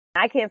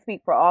I can't speak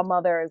for all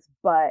mothers,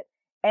 but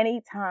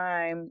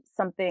anytime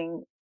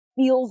something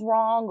feels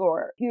wrong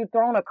or you're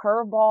thrown a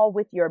curveball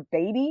with your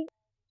baby,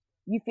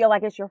 you feel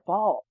like it's your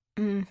fault.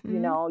 You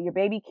Mm-hmm. know, your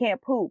baby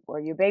can't poop or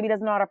your baby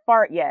doesn't know how to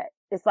fart yet.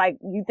 It's like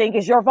you think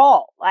it's your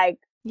fault. Like,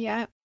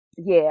 Yeah.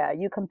 yeah,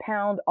 you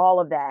compound all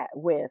of that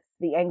with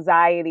the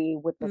anxiety,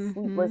 with the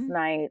sleepless Mm-hmm.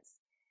 nights.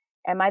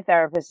 And my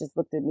therapist just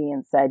looked at me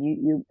and said,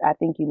 I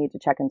think you need to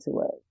check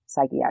into a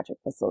psychiatric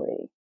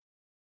facility.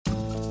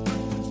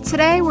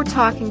 Today we're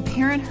talking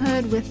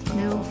parenthood with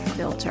no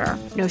filter.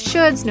 No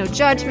shoulds, no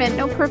judgment,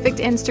 no perfect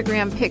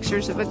Instagram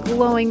pictures of a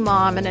glowing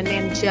mom and an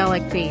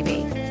angelic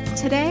baby.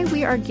 Today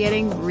we are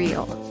getting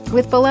real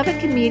with beloved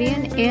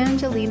comedian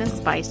Angelina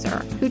Spicer,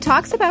 who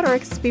talks about her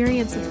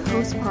experience of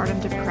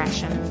postpartum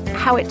depression,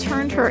 how it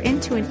turned her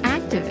into an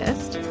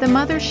activist, the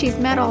mother she's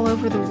met all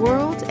over the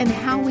world, and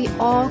how we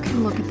all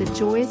can look at the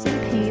joys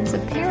and pains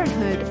of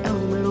parenthood a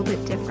little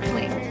bit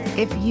differently.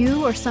 If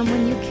you or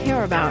someone you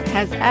care about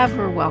has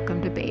ever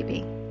welcomed a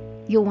baby,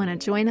 you'll want to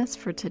join us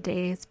for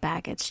today's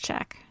baggage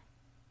check.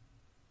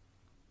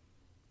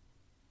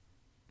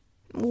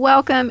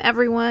 Welcome,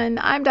 everyone.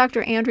 I'm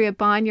Dr. Andrea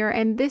Bonnier,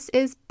 and this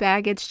is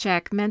Baggage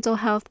Check, mental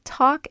health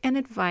talk and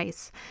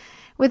advice,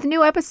 with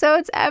new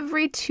episodes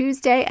every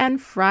Tuesday and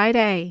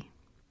Friday.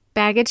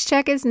 Baggage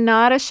Check is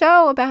not a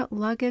show about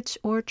luggage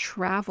or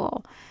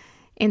travel.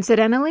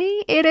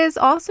 Incidentally, it is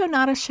also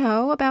not a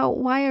show about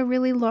why a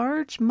really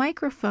large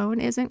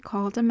microphone isn't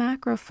called a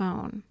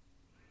macrophone.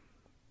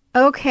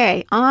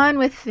 Okay, on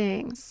with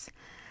things.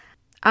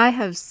 I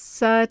have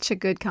such a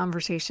good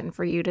conversation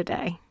for you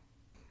today.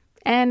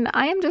 And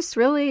I am just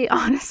really,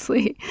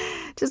 honestly,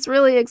 just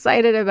really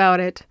excited about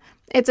it.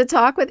 It's a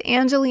talk with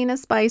Angelina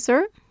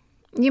Spicer.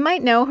 You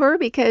might know her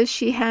because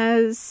she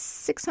has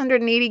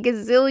 680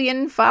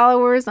 gazillion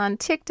followers on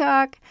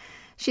TikTok.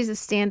 She's a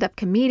stand-up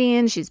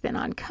comedian. She's been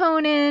on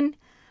Conan.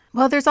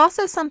 Well, there's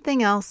also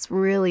something else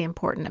really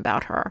important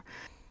about her.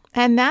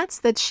 And that's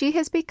that she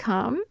has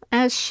become,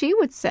 as she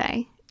would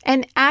say,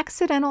 an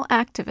accidental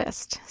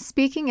activist,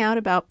 speaking out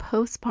about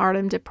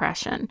postpartum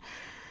depression.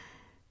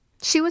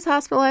 She was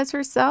hospitalized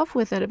herself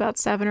with it about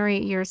 7 or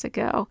 8 years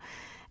ago,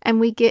 and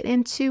we get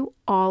into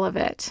all of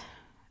it.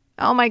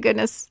 Oh my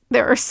goodness,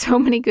 there are so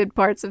many good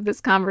parts of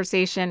this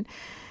conversation,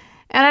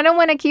 and I don't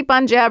want to keep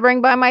on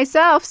jabbering by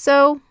myself,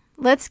 so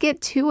let's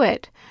get to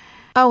it.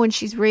 Oh, and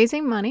she's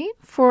raising money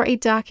for a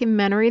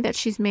documentary that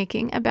she's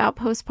making about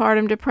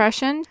postpartum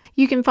depression.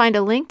 You can find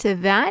a link to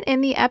that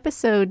in the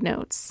episode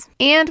notes.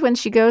 And when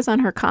she goes on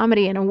her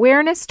comedy and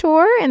awareness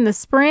tour in the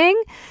spring,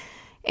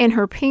 in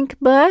her pink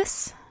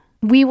bus,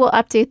 we will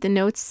update the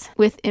notes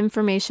with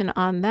information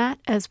on that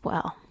as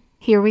well.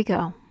 Here we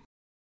go.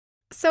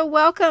 So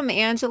welcome,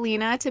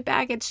 Angelina, to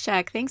Baggage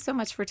Check. Thanks so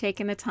much for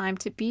taking the time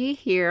to be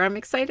here. I'm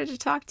excited to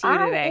talk to you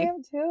today. I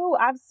am too.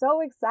 I'm so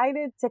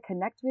excited to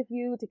connect with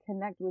you, to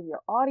connect with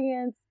your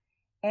audience,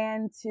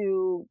 and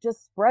to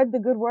just spread the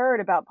good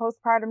word about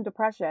postpartum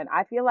depression.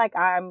 I feel like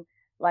I'm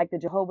like the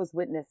Jehovah's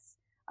Witness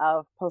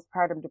of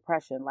postpartum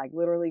depression, like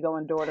literally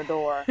going door to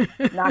door,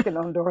 knocking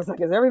on doors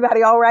like, is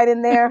everybody all right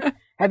in there?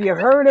 Have you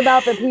heard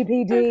about the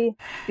PPD?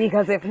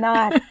 Because if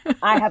not,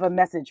 I have a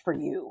message for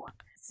you.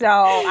 So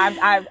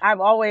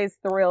I'm always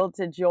thrilled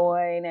to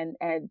join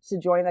and to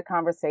join the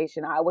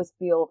conversation. I always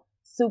feel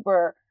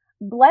super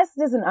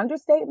blessed is an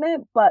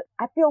understatement, but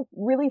I feel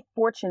really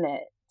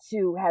fortunate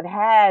to have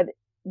had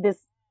this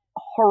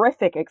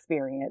horrific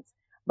experience,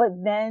 but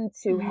then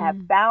to have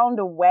found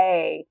a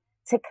way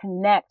to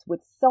connect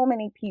with so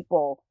many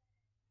people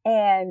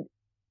and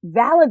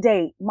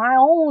validate my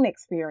own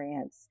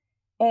experience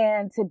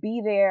and to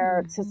be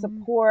there to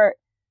support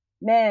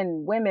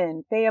men,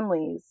 women,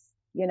 families,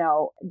 you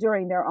know,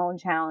 during their own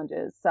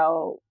challenges.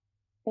 So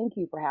thank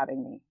you for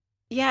having me.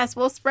 Yes,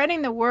 well,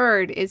 spreading the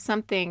word is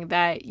something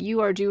that you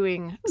are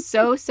doing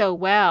so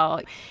well.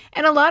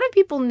 And a lot of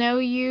people know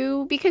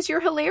you because you're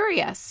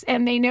hilarious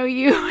and they know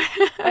you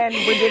and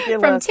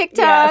ridiculous from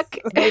TikTok.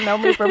 Yes, they know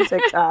me from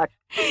TikTok.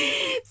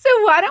 So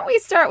why don't we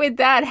start with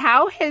that?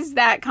 How has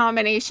that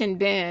combination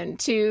been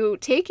to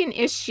take an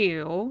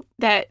issue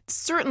that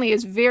certainly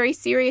is very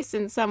serious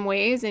in some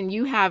ways and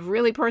you have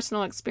really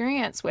personal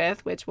experience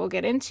with, which we'll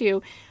get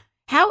into?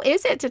 How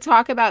is it to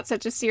talk about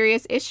such a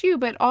serious issue,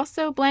 but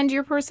also blend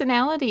your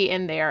personality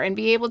in there and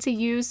be able to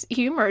use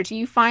humor? Do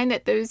you find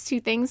that those two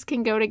things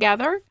can go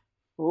together?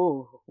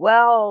 Ooh,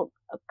 well,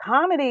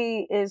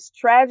 comedy is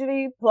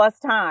tragedy plus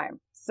time.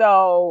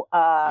 So,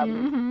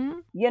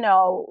 you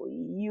know,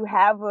 you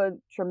have a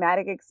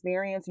traumatic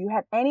experience, you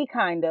have any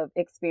kind of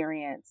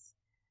experience,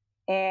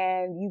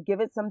 and you give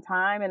it some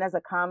time. And as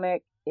a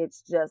comic,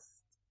 it's just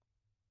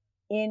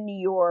in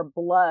your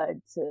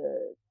blood to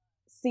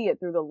see it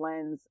through the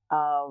lens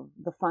of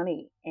the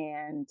funny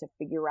and to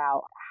figure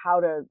out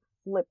how to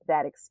flip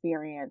that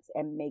experience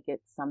and make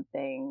it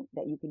something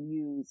that you can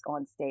use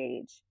on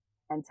stage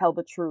and tell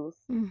the truth,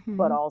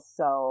 but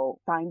also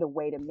find a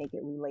way to make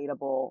it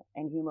relatable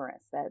and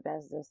humorous.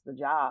 That's just the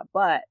job.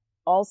 But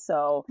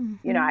also,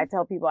 you know, I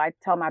tell people I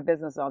tell my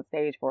business on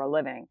stage for a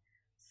living.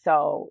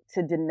 So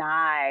to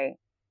deny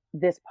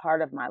this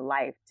part of my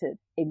life, to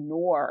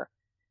ignore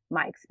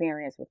my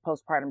experience with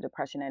postpartum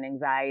depression and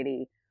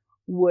anxiety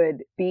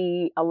would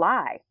be a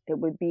lie. It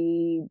would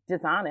be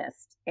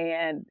dishonest.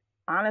 And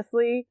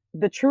honestly,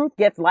 the truth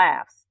gets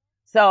laughs.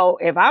 So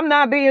if I'm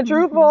not being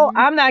truthful,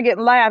 I'm not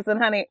getting laughs.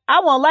 And honey, I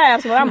want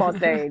laughs when I'm on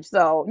stage.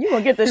 So you're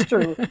going to get this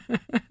truth.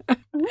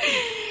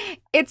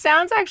 It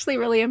sounds actually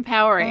really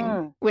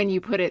empowering when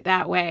you put it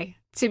that way,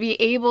 to be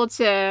able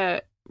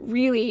to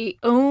really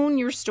own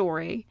your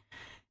story,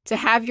 to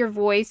have your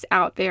voice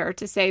out there,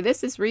 to say,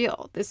 this is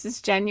real, this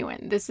is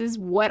genuine, this is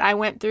what I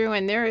went through,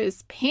 and there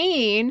is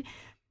pain.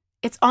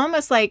 It's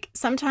almost like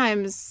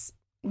sometimes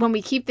when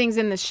we keep things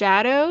in the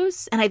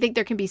shadows, and I think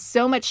there can be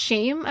so much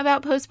shame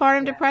about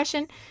postpartum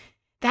depression,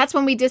 that's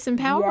when we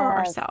disempower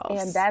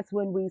ourselves. And that's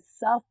when we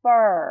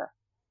suffer.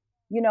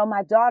 You know,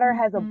 my daughter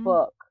has a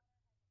book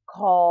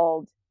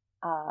called,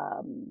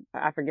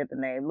 I forget the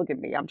name. Look at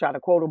me. I'm trying to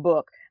quote a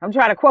book. I'm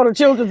trying to quote a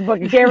children's book.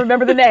 I can't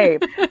remember the name.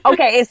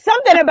 Okay. It's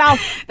something about.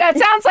 That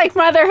sounds like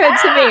motherhood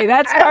to me.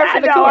 That's par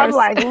for the course. I'm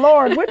like,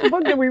 Lord, which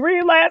book did we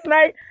read last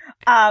night?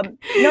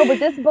 No, but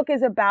this book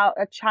is about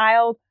a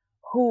child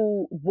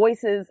who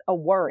voices a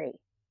worry.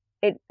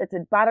 It's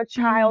about a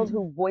child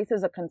who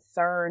voices a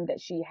concern that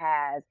she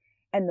has.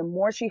 And the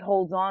more she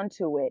holds on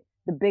to it,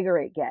 the bigger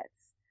it gets.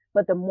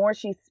 But the more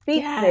she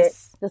speaks it,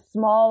 the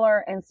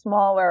smaller and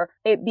smaller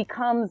it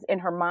becomes in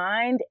her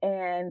mind,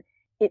 and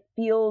it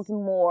feels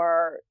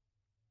more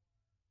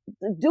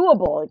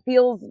doable. It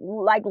feels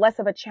like less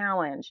of a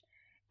challenge.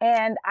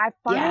 And I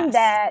find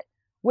that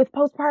with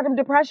postpartum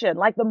depression,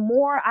 like the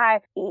more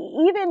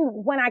even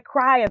when I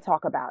cry and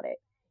talk about it,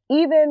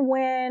 even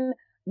when,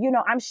 you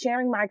know, I'm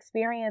sharing my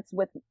experience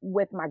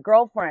with my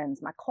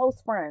girlfriends, my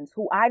close friends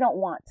who I don't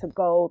want to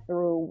go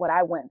through what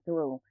I went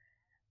through.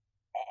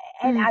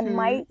 And I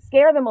might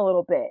scare them a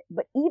little bit.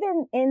 But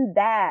even in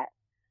that,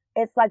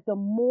 it's like the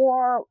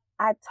more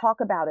I talk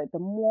about it, the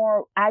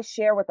more I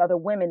share with other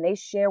women, they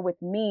share with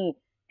me,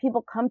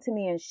 people come to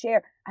me and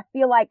share. I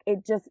feel like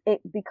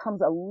it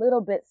becomes a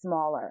little bit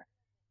smaller.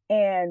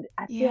 And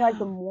I feel like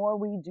the more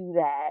we do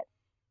that,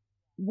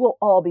 we'll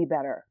all be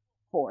better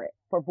for it,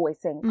 for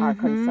voicing our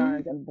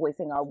concerns and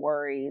voicing our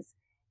worries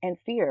and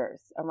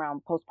fears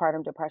around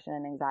postpartum depression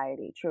and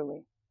anxiety,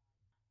 truly.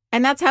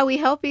 And that's how we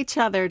help each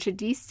other to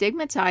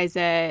destigmatize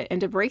it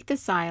and to break the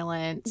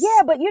silence.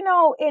 Yeah, but you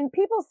know, and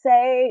people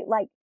say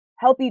like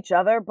help each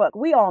other, but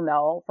we all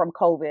know from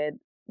COVID,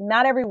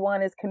 not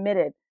everyone is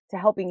committed to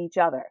helping each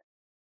other,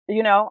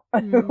 you know,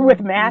 with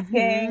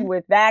masking,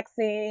 with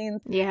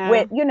vaccines,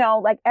 with, you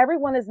know, like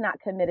everyone is not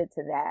committed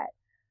to that.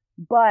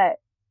 But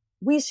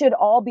we should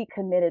all be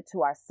committed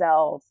to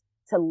ourselves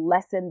to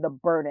lessen the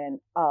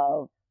burden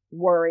of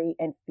worry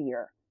and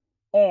fear.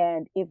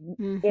 And if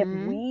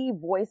we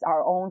voice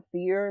our own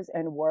fears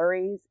and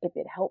worries, if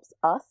it helps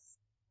us,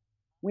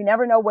 we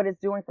never know what it's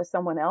doing for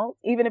someone else,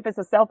 even if it's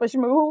a selfish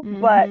move.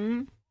 But,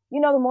 you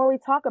know, the more we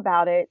talk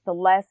about it, the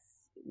less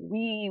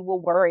we will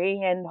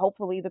worry, and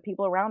hopefully the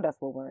people around us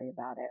will worry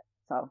about it.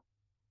 So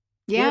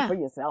do it for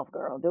yourself,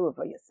 girl. Do it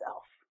for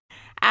yourself.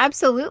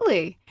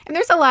 Absolutely. And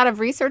there's a lot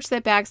of research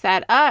that backs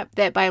that up,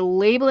 that by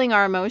labeling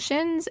our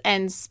emotions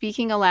and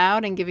speaking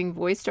aloud and giving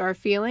voice to our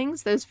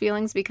feelings, those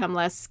feelings become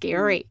less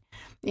scary.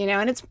 You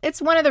know, and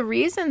it's one of the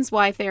reasons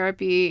why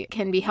therapy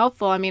can be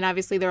helpful. I mean,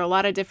 obviously, there are a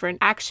lot of different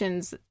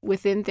actions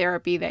within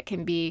therapy that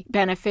can be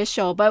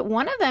beneficial, but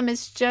one of them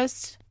is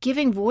just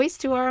giving voice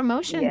to our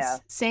emotions,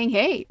 saying,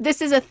 hey,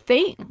 this is a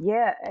thing.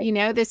 Yeah. You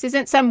know, this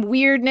isn't some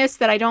weirdness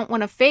that I don't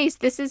want to face.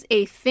 This is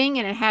a thing,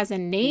 and it has a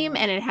name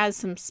and it has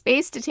some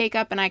space to take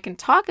up, and I can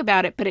talk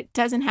about it, but it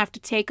doesn't have to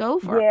take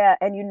over. Yeah.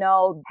 And, you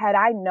know, had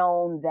I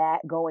known that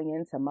going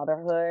into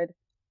motherhood,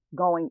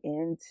 going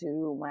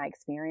into my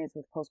experience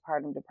with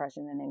postpartum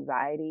depression and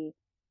anxiety,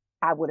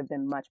 I would have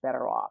been much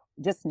better off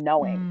just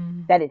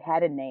knowing that it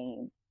had a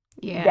name,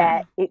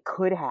 that it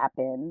could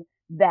happen,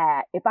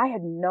 that if I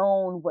had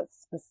known what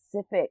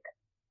specific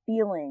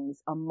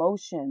feelings,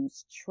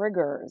 emotions,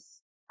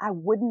 triggers, I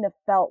wouldn't have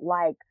felt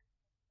like,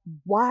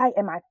 why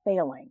am I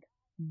failing?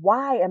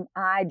 Why am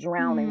I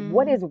drowning?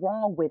 What is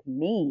wrong with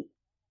me?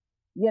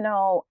 You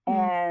know,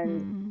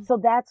 and so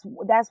that's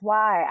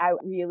why I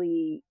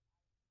really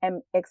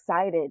am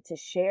excited to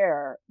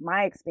share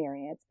my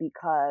experience,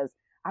 because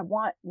I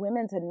want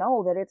women to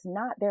know that it's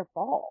not their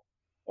fault.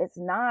 It's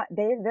not,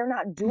 they're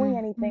not doing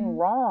anything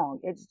wrong.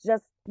 It's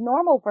just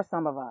normal for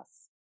some of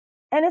us.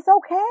 And it's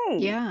okay.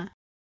 Yeah.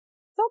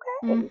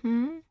 It's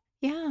okay.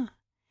 Yeah.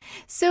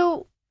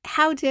 So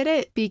how did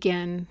it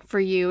begin for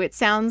you? It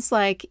sounds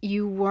like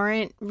you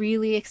weren't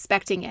really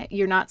expecting it.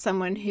 You're not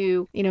someone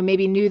who, you know,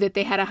 maybe knew that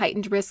they had a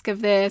heightened risk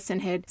of this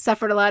and had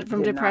suffered a lot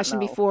from depression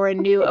before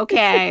and knew,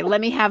 okay, let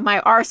me have my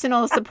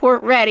arsenal of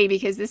support ready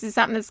because this is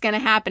something that's going to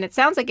happen. It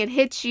sounds like it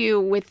hit you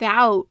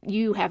without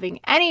you having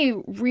any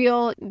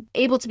real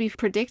able to be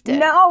predicted.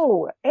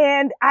 No,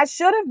 and I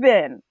should have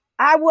been.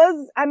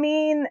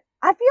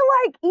 I feel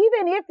like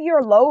even if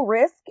you're low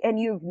risk and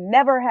you've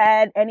never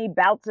had any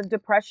bouts of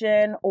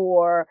depression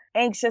or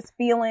anxious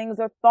feelings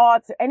or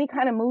thoughts or any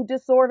kind of mood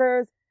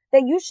disorders,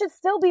 that you should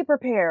still be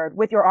prepared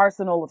with your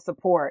arsenal of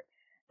support.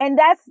 And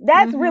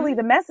that's really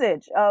the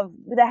message of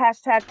the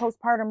hashtag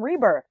postpartum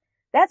rebirth.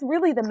 That's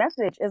really the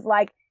message, is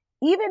like,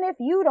 even if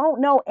you don't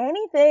know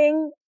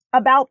anything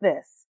about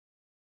this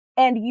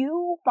and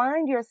you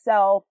find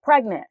yourself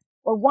pregnant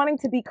or wanting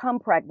to become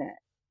pregnant,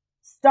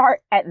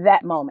 start at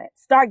that moment.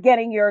 Start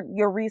getting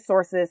your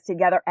resources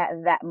together at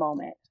that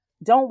moment.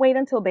 Don't wait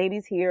until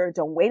baby's here.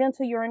 Don't wait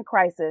until you're in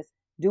crisis.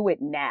 Do it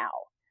now.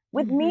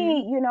 With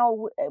me,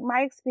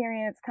 my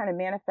experience kind of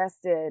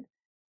manifested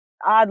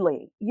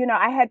oddly.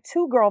 I had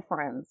two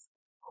girlfriends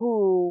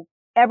who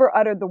ever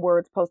uttered the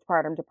words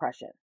postpartum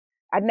depression.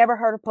 I'd never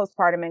heard of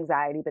postpartum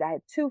anxiety, but I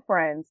had two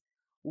friends,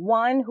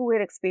 one who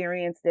had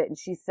experienced it, and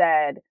she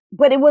said,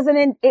 but it was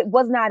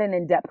not an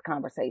in-depth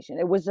conversation.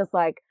 It was just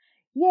like,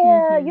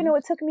 yeah,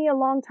 it took me a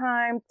long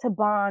time to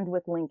bond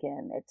with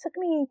Lincoln. It took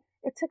me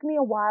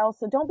a while,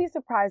 so don't be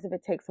surprised if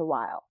it takes a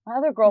while. My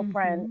other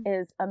girlfriend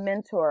is a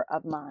mentor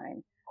of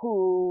mine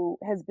who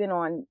has been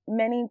on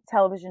many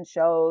television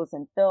shows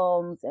and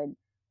films, and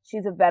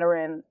she's a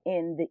veteran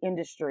in the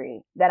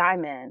industry that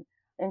I'm in.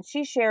 And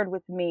she shared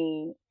with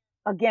me,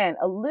 again,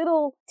 a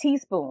little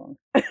teaspoon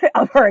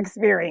of her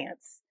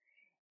experience,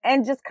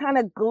 and just kind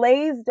of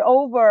glazed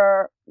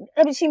over.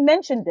 I mean, she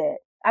mentioned it.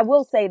 I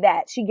will say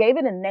that she gave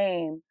it a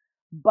name,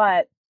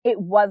 but it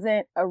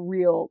wasn't a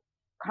real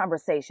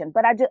conversation.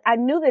 But I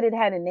knew that it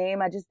had a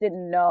name. I just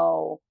didn't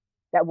know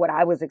that what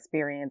I was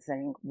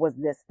experiencing was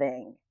this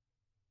thing.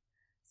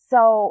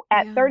 So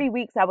at 30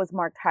 weeks, I was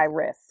marked high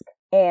risk.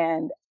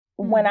 And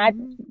when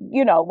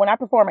when I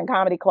perform in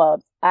comedy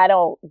clubs, I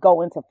don't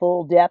go into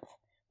full depth,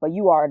 but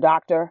you are a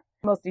doctor.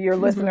 Most of your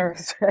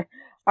listeners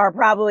are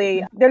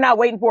probably, they're not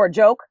waiting for a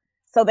joke,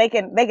 so they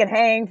can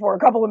hang for a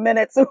couple of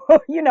minutes,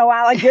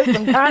 while I give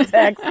some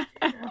context.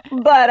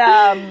 But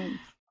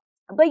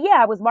yeah,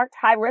 I was marked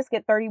high risk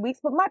at 30 weeks,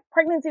 but my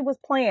pregnancy was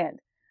planned.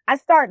 I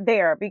start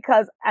there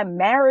because I'm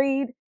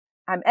married,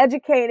 I'm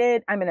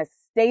educated, I'm in a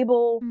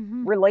stable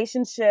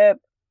relationship,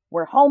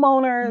 we're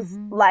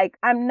homeowners. Like,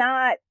 I'm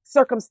not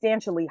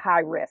circumstantially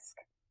high risk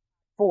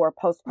for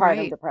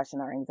postpartum depression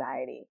or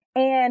anxiety.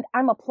 And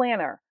I'm a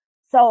planner.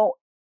 So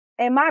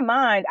in my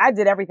mind, I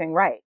did everything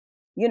right.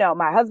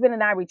 My husband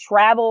and I, we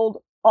traveled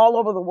all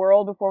over the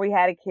world before we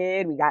had a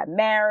kid. We got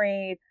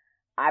married.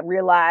 I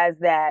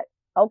realized that,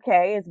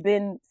 okay, it's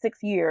been 6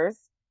 years.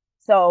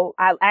 So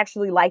I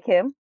actually like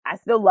him. I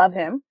still love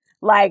him.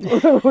 Like,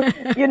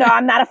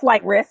 I'm not a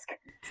flight risk.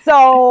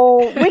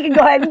 So we can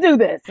go ahead and do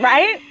this,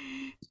 right?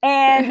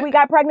 And we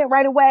got pregnant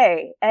right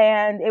away.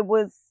 And it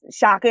was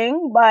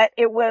shocking, but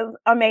it was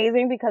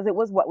amazing because it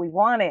was what we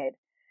wanted,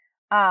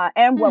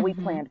 and what we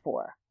planned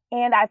for.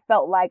 And I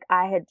felt like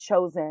I had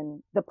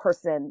chosen the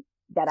person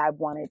that I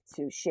wanted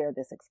to share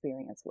this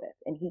experience with.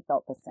 And he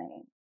felt the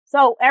same.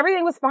 So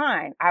everything was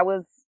fine. I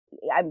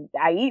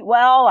eat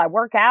well. I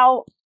work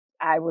out.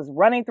 I was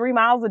running 3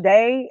 miles a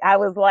day. I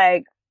was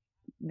like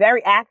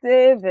very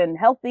active and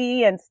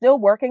healthy and still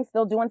working,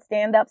 still doing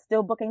stand-up,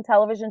 still booking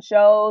television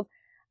shows.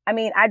 I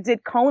mean, I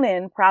did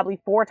Conan probably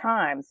 4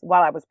 times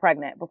while I was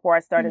pregnant before I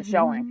started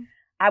showing.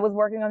 I was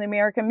working on the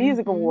American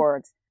Music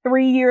Awards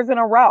 3 years in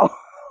a row.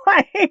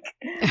 Like,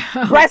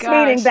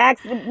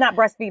 breastfeeding, not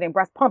breastfeeding,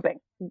 breast pumping,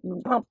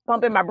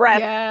 pumping my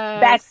breast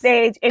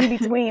backstage in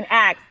between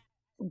acts.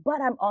 But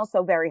I'm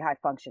also very high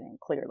functioning,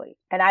 clearly.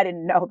 And I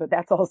didn't know that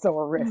that's also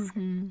a risk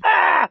from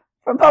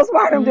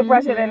postpartum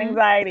depression and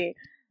anxiety.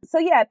 So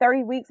yeah, at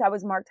 30 weeks, I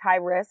was marked high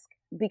risk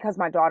because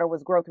my daughter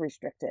was growth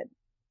restricted.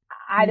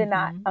 I did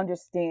not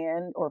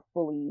understand or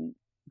fully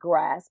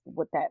grasp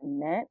what that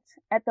meant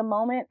at the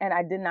moment. And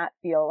I did not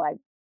feel like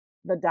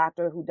the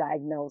doctor who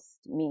diagnosed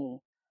me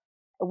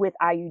with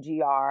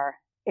IUGR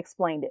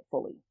explained it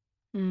fully.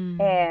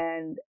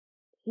 And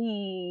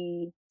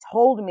he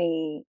told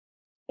me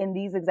in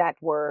these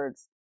exact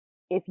words,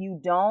 if you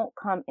don't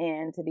come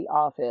into the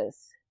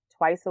office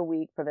twice a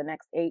week for the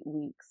next 8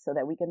 weeks so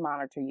that we can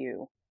monitor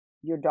you,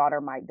 your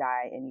daughter might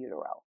die in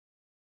utero.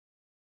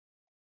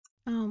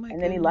 Oh my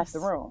And then he left the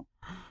room.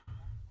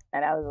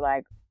 And I was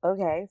like,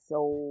 okay,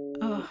 so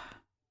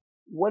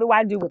what do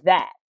I do with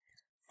that?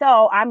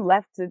 So I'm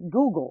left to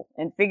Google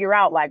and figure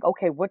out, like,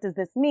 okay, what does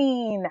this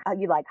mean?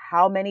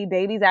 How many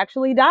babies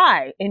actually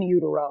die in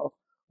utero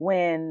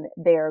when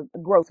they're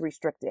growth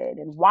restricted?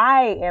 And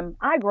why am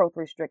I growth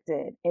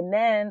restricted? And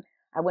then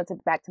I went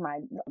back to my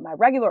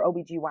regular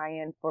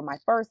OBGYN for my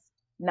first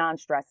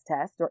non-stress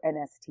test, or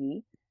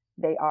NST.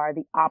 They are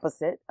the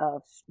opposite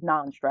of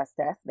non-stress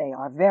tests. They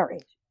are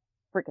very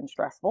freaking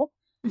stressful.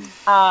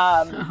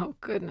 Oh,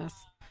 goodness.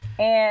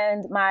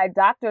 And my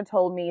doctor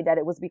told me that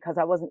it was because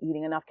I wasn't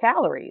eating enough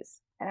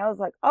calories. And I was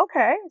like,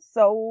 okay,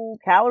 so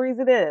calories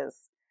it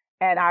is.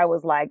 And I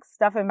was like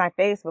stuffing my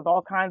face with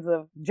all kinds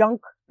of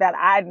junk that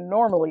I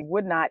normally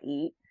would not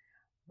eat.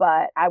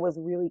 But I was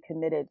really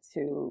committed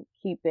to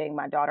keeping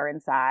my daughter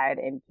inside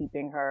and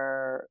keeping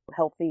her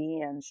healthy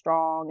and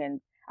strong. And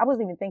I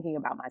wasn't even thinking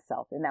about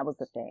myself. And that was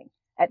the thing.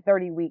 At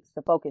 30 weeks,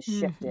 the focus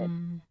shifted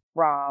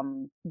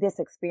from this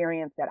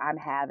experience that I'm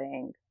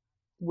having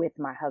with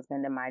my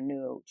husband and my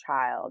new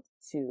child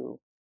to,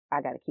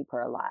 I got to keep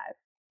her alive.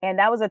 And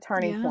that was a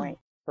turning Yeah. point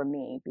for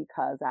me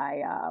because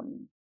I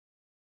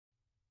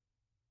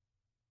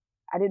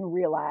didn't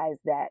realize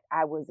that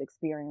I was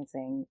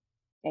experiencing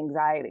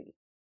anxiety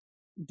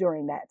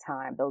during that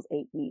time, those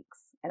 8 weeks.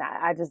 And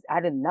I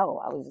didn't know.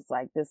 I was just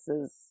like,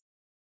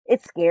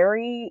 it's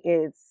scary.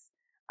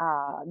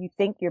 You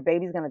think your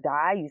baby's going to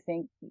die. You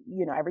think,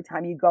 every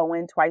time you go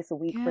in twice a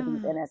week for these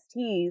Yeah.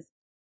 NSTs,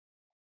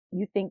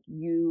 you think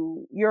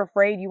you're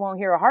afraid you won't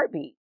hear a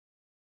heartbeat.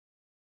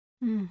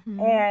 Mm-hmm.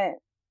 And,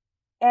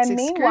 It's and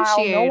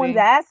meanwhile, no one's excruciating.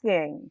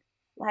 asking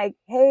like,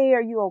 hey,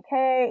 are you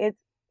okay?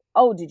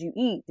 Oh, did you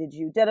eat? Did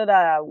you da da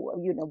da?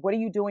 What are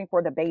you doing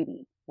for the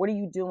baby? What are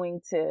you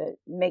doing to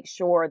make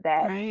sure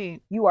that Right.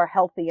 you are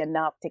healthy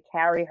enough to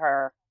carry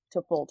her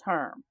to full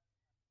term?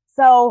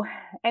 So,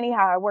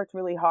 anyhow, I worked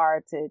really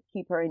hard to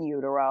keep her in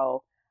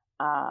utero.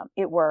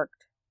 It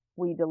worked.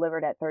 We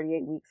delivered at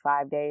 38 weeks,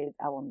 5 days.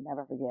 I will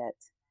never forget.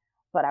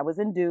 But I was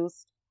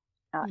induced,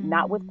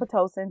 not with Mm.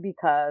 Pitocin,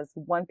 because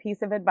one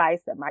piece of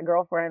advice that my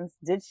girlfriends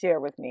did share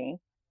with me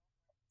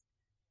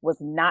was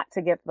not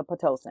to get the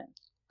Pitocin.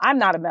 I'm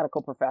not a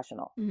medical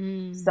professional.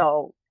 Mm.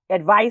 So,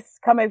 advice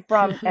coming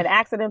from an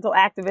accidental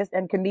activist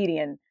and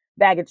comedian,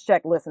 baggage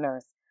check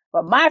listeners.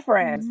 But my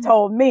friends Mm.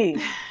 told me,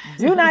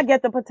 do not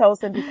get the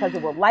Pitocin because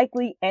it will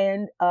likely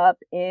end up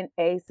in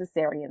a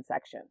cesarean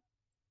section.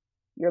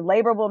 Your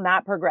labor will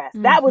not progress.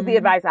 That was the Mm-hmm.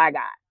 advice I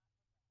got,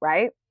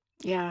 right?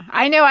 Yeah,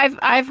 I know.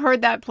 I've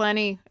heard that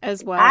plenty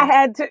as I well.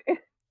 had to,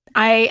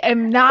 I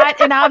am not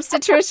an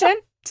obstetrician,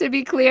 to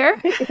be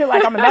clear.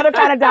 like, I'm another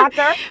kind of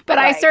doctor. But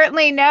Right. I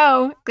certainly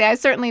know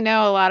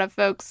a lot of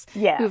folks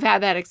Yeah. who've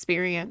had that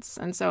experience.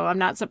 And so I'm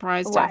not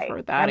surprised to have Right.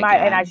 heard that And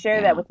I again.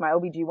 shared that Yeah. with my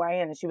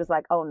OBGYN, and she was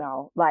like, "Oh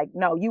no. Like,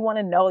 no, you want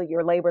to know that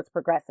your labor is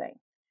progressing.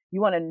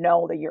 You want to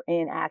know that you're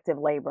in active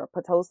labor.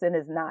 Pitocin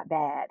is not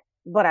bad."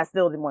 But I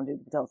still didn't want to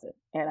do the Pitocin,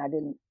 and I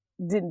didn't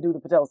do the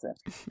Pitocin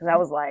because I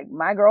was like,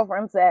 my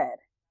girlfriend said,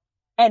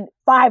 and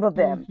 5 of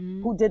them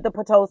Mm-hmm. who did the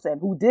Pitocin,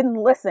 who didn't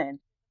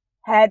listen,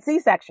 had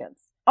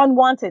C-sections,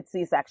 unwanted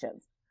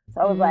C-sections.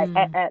 So I was like,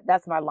 Mm.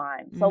 that's my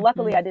line. So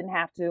luckily Mm-hmm. I didn't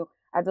have to.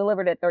 I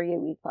delivered at 38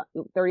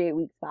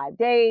 weeks, 5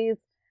 days.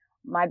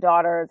 My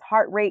daughter's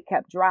heart rate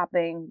kept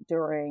dropping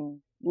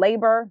during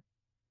labor,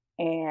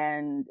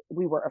 and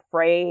we were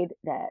afraid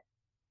that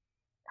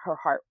her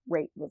heart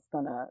rate was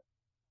going to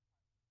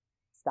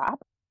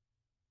stop.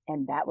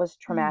 And that was Mm.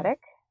 traumatic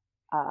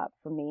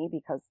for me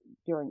because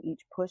during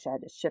each push, I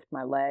had to shift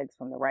my legs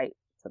from the right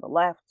to the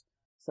left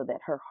so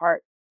that her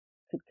heart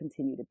could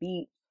continue to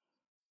beat.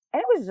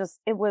 And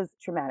it was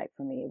traumatic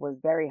for me. It was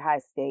very high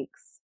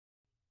stakes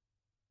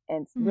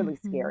and really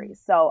scary. Mm-hmm.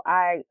 So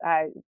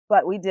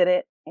but we did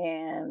it.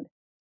 And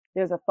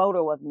there's a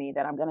photo of me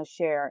that I'm going to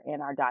share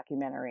in our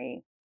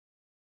documentary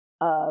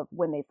of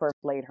when they first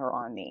laid her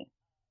on me.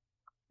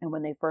 And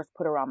when they first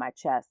put her on my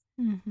chest,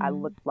 I Mm-hmm.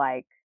 looked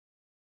like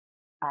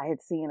I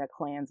had seen a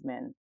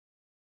Klansman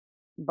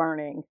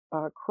burning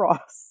a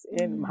cross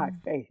in my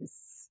Mm.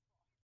 face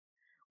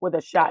with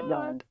a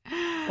shotgun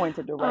God.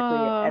 pointed directly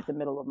Uh, at the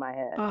middle of my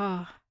head.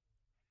 uh,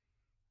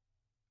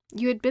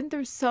 you had been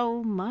through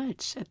so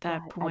much at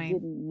that But I point.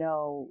 didn't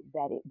know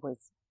that it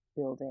was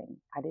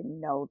building. I didn't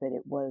know that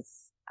it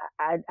was,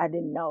 I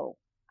didn't know.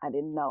 I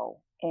didn't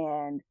know.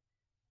 And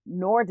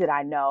nor did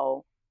I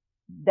know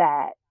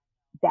that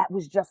that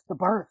was just the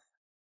birth.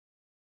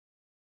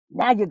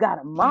 Now you got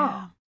a mom.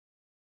 Yeah.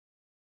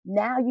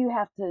 Now you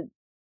have to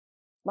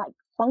like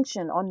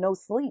function on no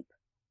sleep.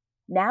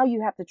 Now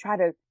you have to try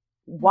to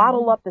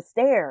waddle Mm-hmm. up the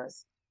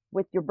stairs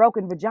with your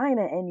broken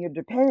vagina and your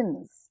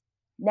depends.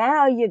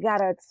 Now you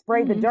gotta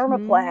spray the Mm-hmm.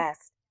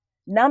 dermoplast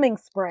numbing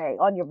spray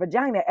on your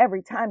vagina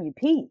every time you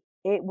pee.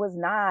 It was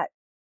not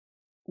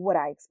what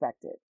I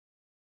expected.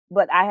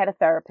 But I had a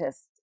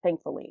therapist,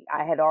 thankfully.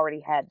 I had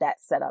already had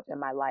that set up in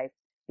my life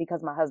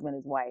because my husband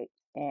is white,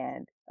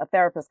 and a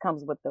therapist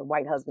comes with the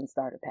white husband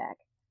starter pack.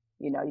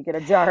 You get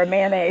a jar of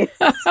mayonnaise.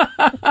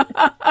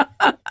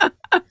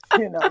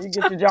 You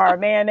get your jar of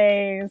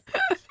mayonnaise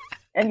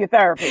and your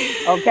therapy.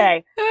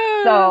 Okay.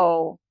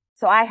 So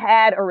I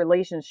had a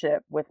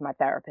relationship with my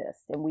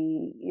therapist, and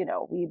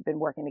we've been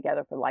working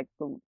together for like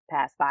the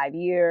past 5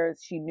 years.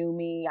 She knew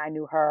me, I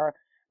knew her,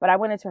 but I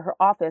went into her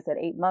office at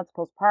 8 months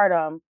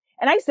postpartum,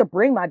 and I used to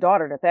bring my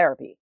daughter to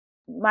therapy.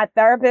 My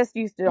therapist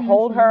used to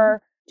hold Mm-hmm.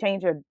 her,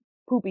 change her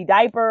poopy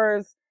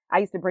diapers. I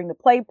used to bring the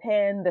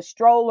playpen, the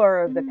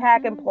stroller, the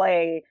pack and Mm-hmm.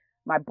 play,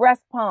 my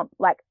breast pump.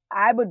 Like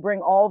I would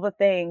bring all the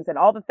things, and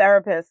all the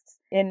therapists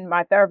in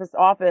my therapist's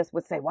office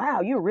would say,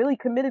 "Wow, you're really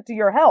committed to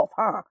your health,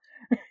 huh?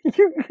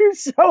 You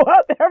show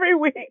up every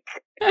week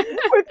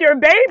with your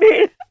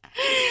baby."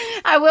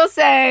 I will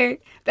say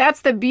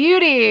that's the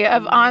beauty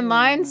of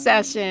online Mm,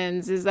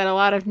 sessions is that a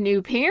lot of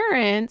new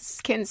parents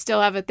can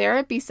still have a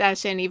therapy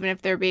session even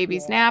if their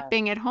baby's yeah,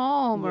 napping at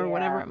home or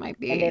whatever yeah. it might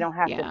And they be. don't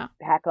have to Yeah.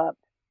 pack up.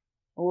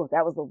 Oh,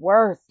 that was the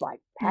worst. Like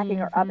packing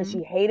her up, and Mm-hmm.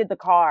 she hated the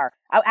car.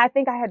 I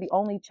think I had the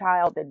only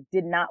child that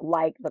did not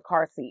like the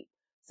car seat.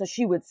 So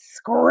she would Yeah.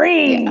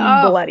 scream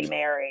Oh, Bloody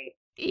Mary.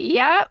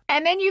 Yep.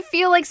 And then you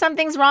feel like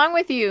something's wrong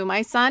with you.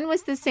 My son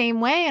was the same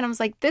way. And I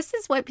was like, this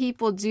is what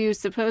people do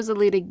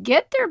supposedly to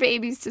get their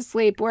babies to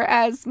sleep.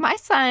 Whereas my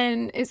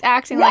son is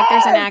acting like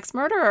there's an axe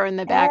murderer in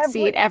the back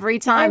seat every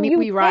time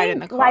we ride in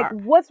the car. Like,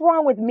 what's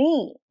wrong with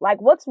me? Like,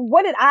 what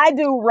did I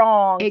do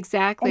wrong?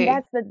 Exactly. And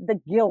that's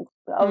the guilt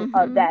of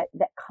that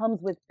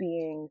comes with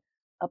being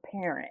a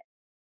parent.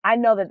 I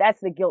know that that's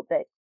the guilt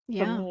that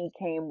for me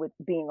came with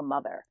being a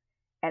mother.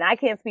 And I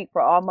can't speak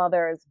for all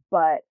mothers,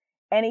 but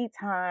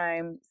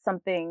anytime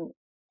something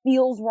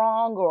feels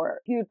wrong or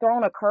you're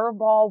thrown a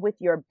curveball with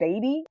your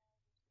baby,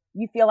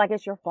 you feel like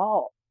it's your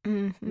fault.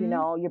 Mm-hmm. You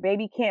know, your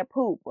baby can't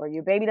poop or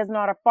your baby doesn't know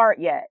how to fart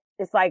yet.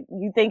 It's like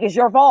you think it's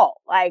your fault.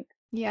 Like,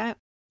 yeah,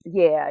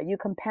 you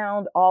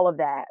compound all of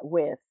that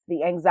with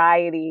the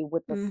anxiety,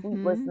 with the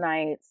sleepless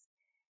nights.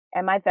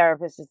 And my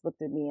therapist just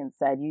looked at me and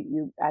said,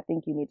 I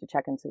think you need to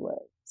check into a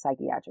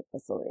psychiatric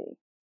facility.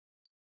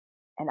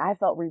 And I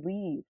felt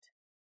relieved.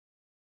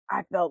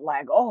 I felt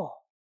like, oh,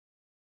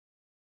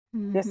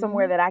 there's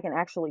somewhere that I can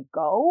actually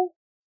go.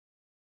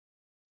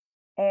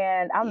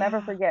 And I'll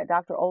never forget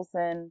Dr.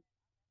 Olson.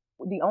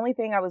 The only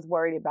thing I was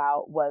worried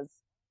about was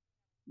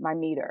my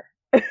meter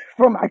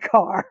for my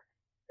car.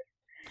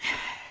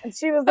 And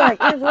she was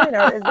like,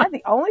 Angelina, is that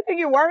the only thing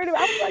you're worried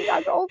about? I was like,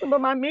 Dr. Olson,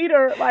 but my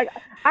meter, like,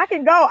 I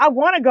can go. I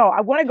want to go.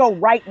 I want to go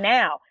right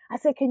now. I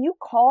said, can you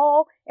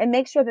call and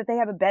make sure that they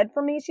have a bed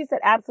for me? She said,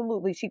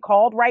 absolutely. She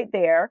called right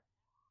there,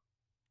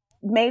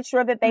 made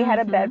sure that they had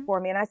a bed for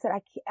me. And I said,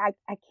 I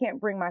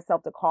can't bring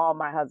myself to call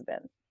my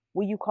husband.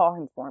 Will you call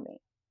him for me?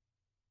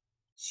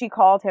 She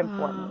called him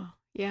for me.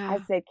 Yeah. I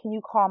said, can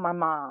you call my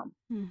mom?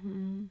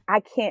 I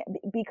can't,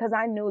 because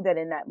I knew that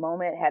in that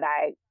moment, had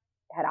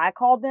I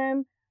called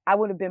them, I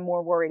would have been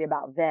more worried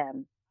about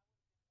them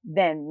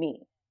than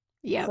me.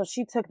 Yeah. So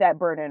she took that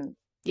burden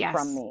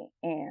from me.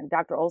 And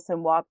Dr.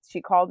 Olson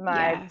she called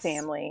my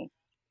family,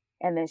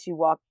 and then she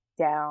walked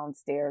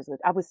downstairs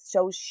I was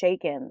so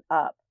shaken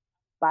up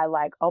by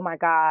like, oh my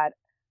God,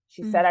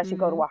 she said I should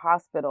go to a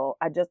hospital.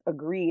 I just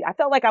agreed. I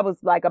felt like I was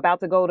like about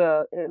to go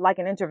to like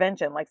an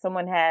intervention, like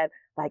someone had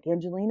like,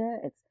 Angelina,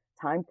 it's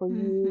time for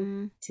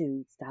you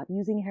to stop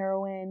using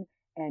heroin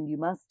and you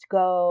must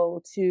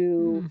go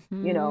to,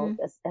 you know,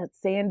 a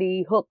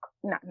Sandy Hook.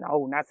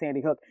 Not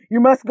Sandy Hook.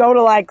 You must go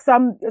to like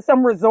some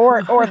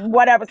resort or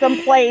whatever,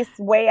 some place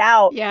way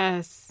out.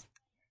 Yes.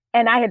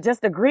 And I had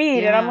just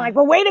agreed and I'm like,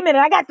 but wait a minute,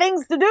 I got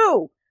things to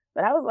do.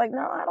 But I was like, no,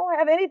 I don't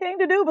have anything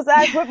to do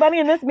besides put money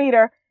in this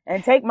meter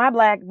and take my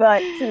black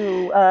butt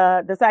to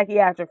the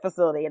psychiatric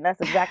facility. And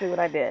that's exactly what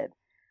I did.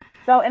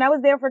 So, and I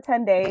was there for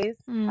 10 days.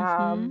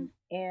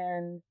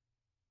 And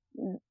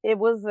it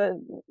was a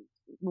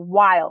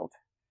wild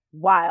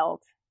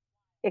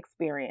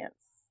experience.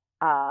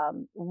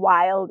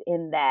 Wild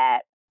in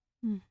that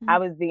I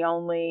was the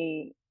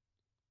only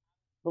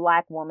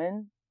Black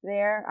woman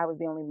there. I was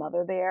the only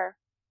mother there.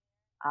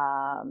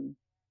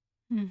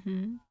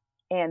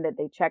 And that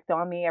they checked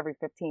on me every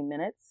 15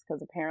 minutes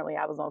because apparently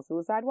I was on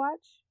suicide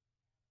watch.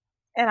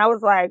 And I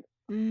was like,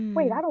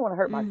 wait, I don't want to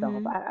hurt myself.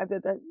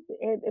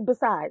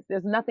 Besides,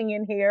 there's nothing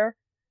in here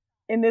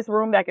in this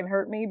room that can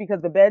hurt me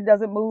because the bed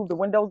doesn't move, the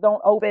windows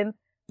don't open,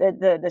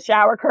 the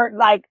shower curtain,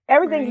 like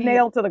everything's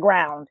nailed to the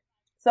ground.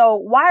 So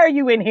why are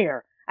you in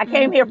here? I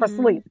came here for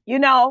sleep, you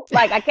know,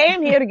 like I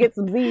came here to get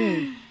some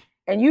Z's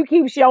and you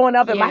keep showing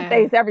up in my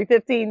face every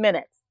 15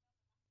 minutes.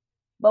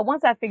 But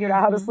once I figured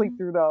out how to sleep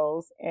through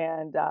those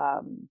and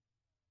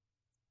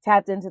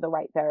tapped into the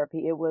right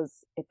therapy,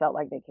 it felt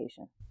like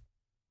vacation.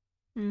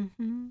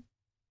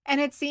 And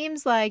it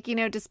seems like, you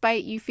know,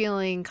 despite you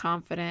feeling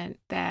confident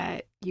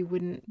that you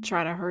wouldn't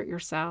try to hurt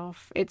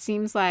yourself, it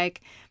seems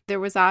like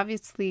there was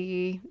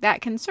obviously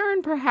that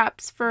concern,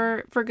 perhaps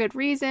for good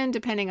reason,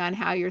 depending on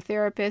how your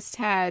therapist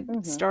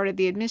had started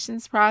the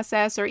admissions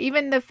process, or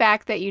even the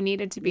fact that you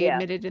needed to be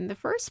admitted in the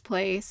first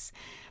place.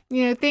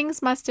 You know,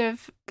 things must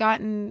have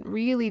gotten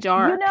really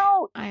dark. You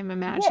know, I'm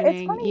imagining. Yeah,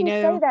 it's funny you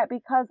say that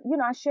because, you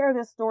know, I share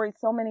this story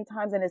so many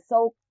times and it's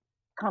so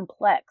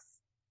complex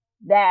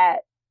that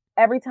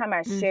every time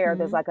I share,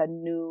 there's like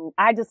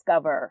I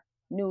discover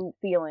new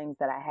feelings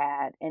that I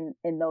had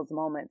in those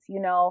moments.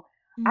 You know,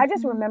 I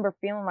just remember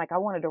feeling like I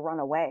wanted to run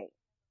away.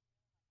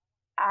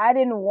 I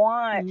didn't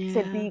want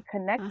to be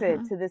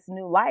connected to this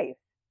new life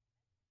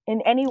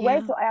in any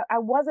way. So I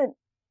wasn't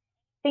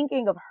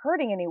thinking of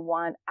hurting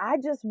anyone. I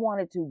just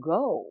wanted to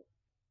go.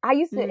 I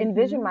used to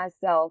envision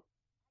myself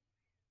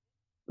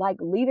like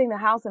leaving the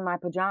house in my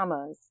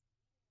pajamas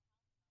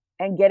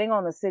and getting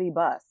on the city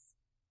bus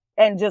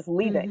and just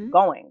leaving,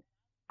 going.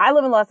 I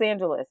live in Los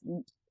Angeles.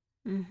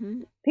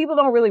 People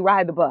don't really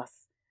ride the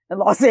bus in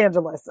Los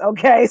Angeles.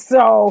 Okay.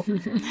 So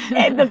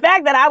and the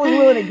fact that I was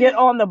willing to get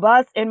on the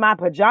bus in my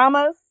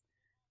pajamas,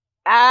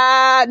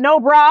 no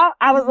bra.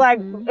 I was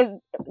like,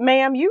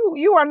 ma'am,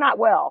 you are not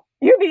well.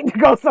 You need to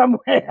go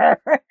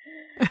somewhere.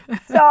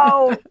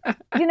 So,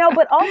 you know,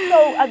 but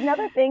also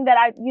another thing that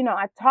I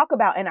talk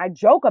about and I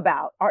joke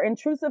about are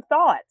intrusive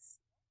thoughts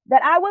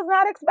that I was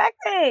not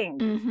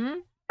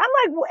expecting. I'm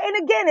like,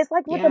 and again, it's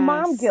like with the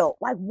mom guilt.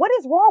 Like, what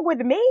is wrong with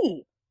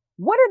me?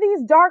 What are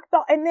these dark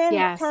thoughts? And then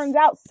it turns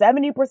out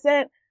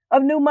 70%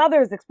 of new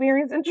mothers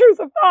experience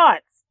intrusive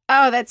thoughts.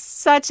 Oh, that's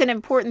such an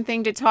important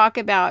thing to talk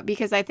about,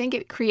 because I think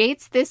it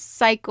creates this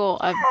cycle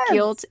of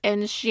guilt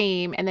and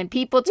shame. And then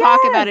people talk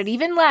about it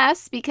even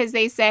less because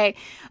they say,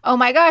 oh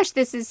my gosh,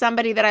 this is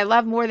somebody that I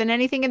love more than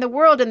anything in the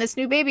world, and this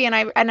new baby. And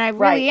I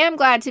really am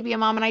glad to be a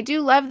mom, and I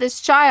do love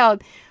this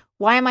child.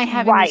 Why am I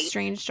having these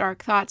strange,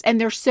 dark thoughts?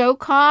 And they're so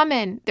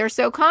common. They're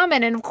so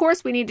common. And of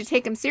course, we need to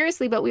take them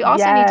seriously, but we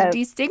also need to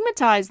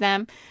destigmatize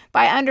them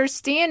by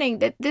understanding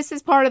that this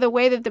is part of the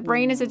way that the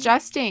brain is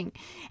adjusting.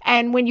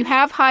 And when you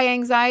have high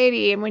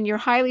anxiety, and when you're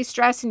highly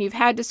stressed, and you've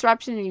had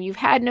disruption, and you've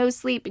had no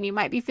sleep, and you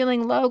might be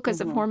feeling low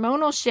because of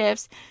hormonal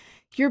shifts,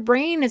 your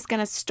brain is going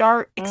to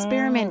start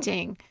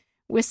experimenting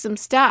with some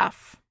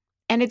stuff.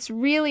 And it's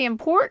really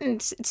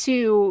important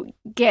to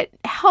get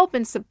help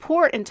and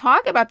support and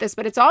talk about this,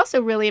 but it's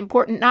also really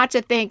important not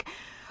to think,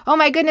 oh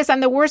my goodness,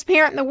 I'm the worst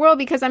parent in the world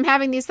because I'm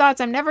having these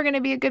thoughts. I'm never going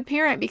to be a good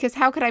parent because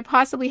how could I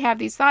possibly have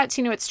these thoughts?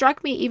 You know, it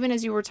struck me even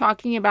as you were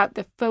talking about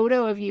the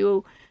photo of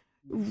you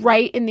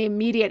right in the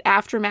immediate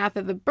aftermath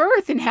of the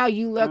birth and how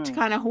you looked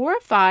kind of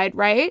horrified,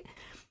 right?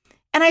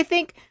 And I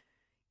think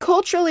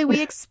culturally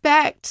we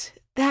expect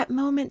that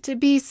moment to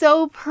be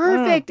so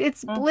perfect.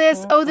 It's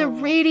bliss. Oh, the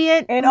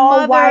radiant in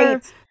mother. All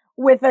white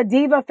with a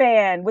diva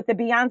fan, with the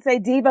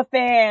Beyonce diva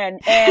fan,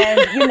 and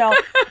you know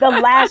the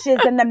lashes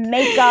and the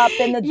makeup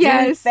and the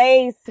dewy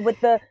face with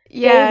the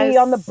baby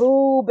on the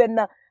boob and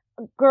the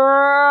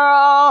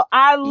girl.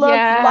 I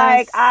looked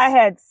like I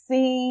had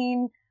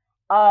seen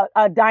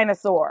a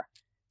dinosaur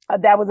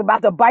that was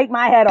about to bite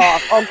my head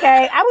off.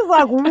 Okay, I was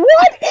like,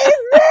 what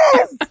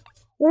is this?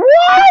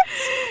 What?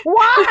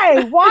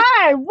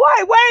 Why?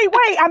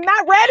 Wait. I'm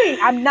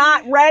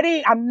not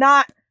ready.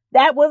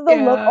 That was the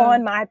look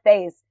on my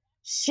face.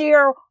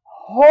 Sheer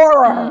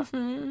horror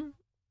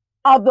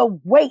of the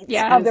weight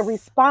of the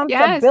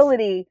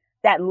responsibility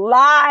that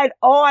lied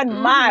on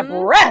my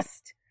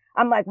breast.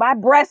 I'm like, my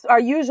breasts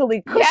are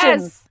usually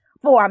cushions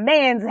for a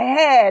man's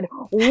head.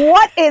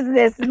 What is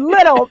this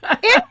little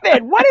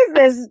infant? What is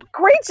this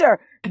creature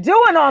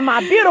doing on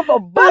my beautiful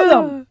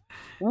bosom?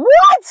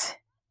 What?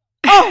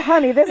 Oh,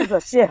 honey, this is a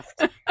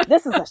shift.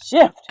 This is a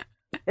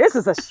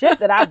shift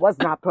that I was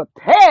not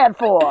prepared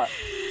for.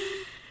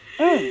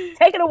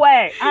 Take it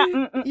away. I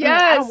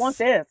don't want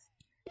this.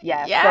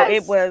 Yes. So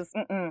it was,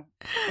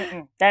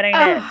 that ain't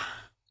it.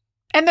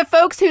 And the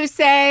folks who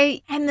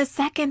say, and the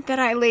second that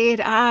I laid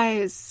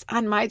eyes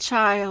on my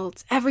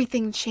child,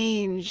 everything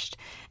changed.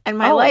 And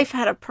my life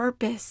had a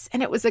purpose,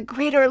 and it was a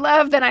greater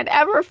love than I'd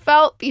ever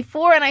felt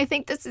before. And I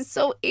think this is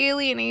so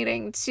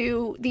alienating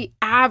to the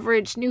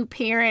average new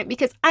parent,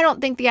 because I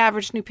don't think the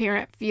average new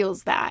parent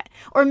feels that.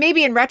 Or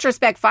maybe in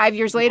retrospect, 5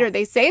 years later,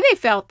 they say they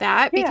felt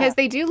that because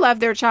they do love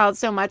their child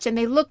so much, and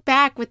they look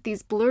back with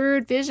these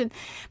blurred visions.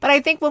 But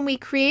I think when we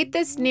create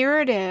this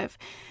narrative,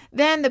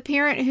 then the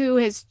parent who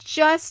has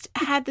just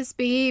had this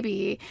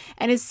baby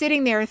and is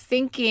sitting there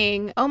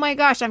thinking, oh my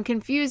gosh, I'm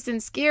confused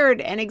and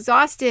scared and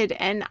exhausted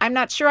and I'm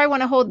not sure I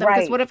want to hold them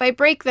because what if I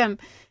break them?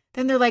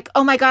 Then they're like,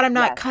 oh my God, I'm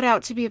not cut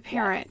out to be a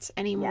parent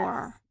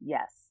anymore.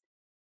 Yes.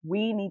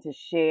 We need to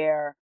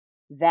share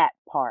that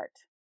part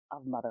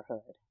of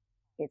motherhood.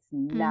 It's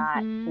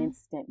not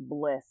instant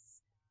bliss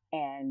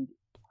and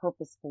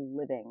purposeful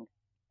living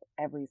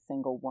for every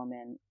single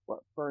woman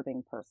or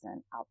birthing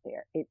person out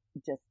there. It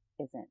just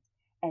isn't.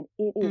 And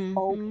it is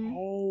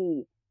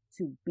okay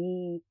to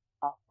be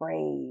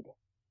afraid.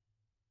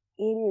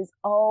 It is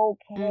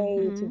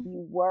okay to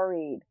be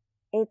worried.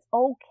 It's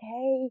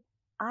okay,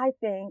 I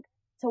think,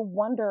 to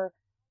wonder,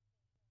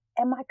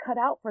 am I cut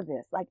out for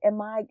this? Like,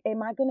 am I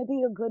going to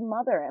be a good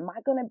mother?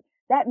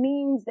 That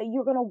means that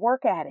you're going to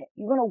work at it.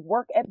 You're going to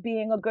work at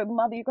being a good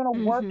mother. You're going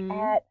to work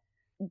at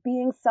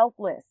being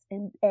selfless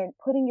and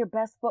putting your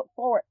best foot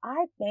forward.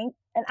 I think,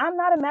 and I'm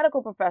not a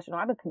medical professional,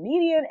 I'm a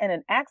comedian and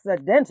an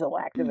accidental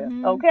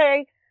activist,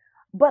 okay?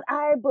 But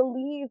I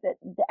believe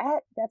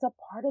that's a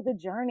part of the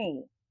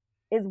journey,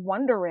 is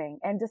wondering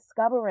and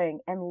discovering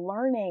and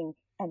learning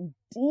and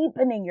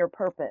deepening your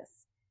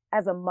purpose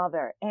as a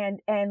mother and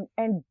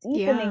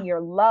deepening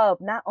your love,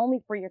 not only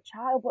for your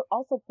child, but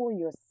also for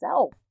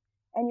yourself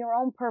and your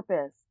own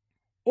purpose.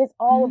 It's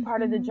all a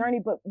part of the journey,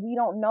 but we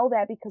don't know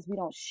that because we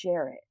don't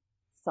share it.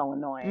 So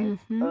annoying.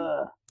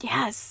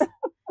 Yes.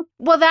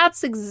 Well,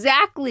 that's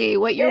exactly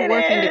what you're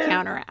working to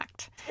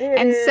counteract.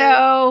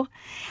 So,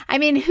 I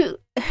mean,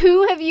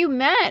 who have you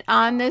met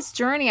on this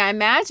journey? I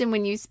imagine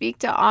when you speak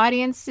to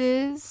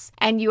audiences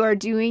and you are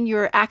doing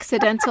your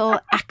accidental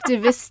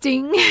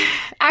activisting,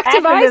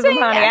 activism,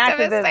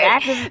 activism.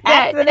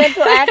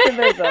 Accidental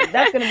activism.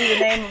 That's going to be the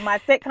name of my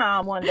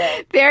sitcom one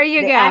day. There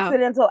you go.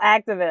 Accidental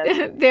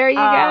activist. There you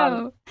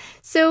go.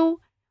 So,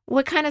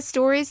 what kind of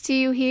stories do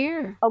you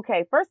hear?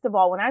 Okay, first of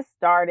all, when I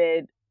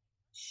started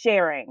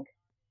sharing,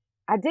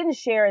 I didn't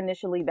share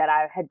initially that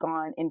I had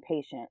gone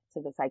inpatient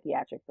to the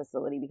psychiatric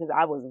facility because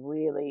I was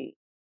really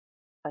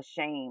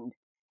ashamed.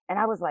 And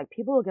I was like,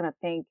 people are going to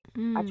think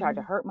I tried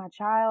to hurt my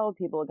child.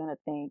 People are going to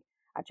think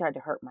I tried to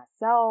hurt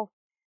myself.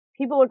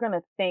 People are going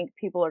to think.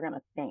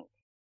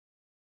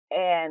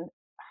 And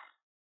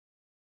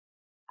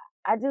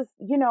I just,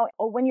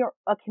 when you're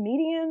a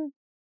comedian,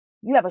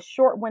 you have a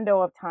short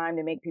window of time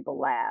to make people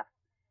laugh.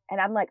 And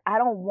I'm like, I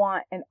don't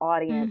want an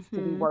audience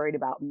to be Mm-hmm. worried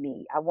about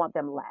me. I want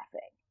them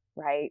laughing,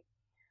 right?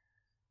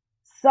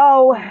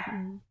 So,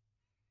 Mm-hmm.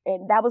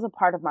 and that was a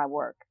part of my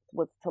work,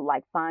 was to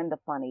like find the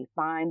funny,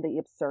 find the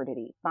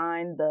absurdity,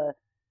 find the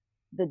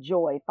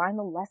joy, find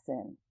the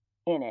lesson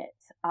in it.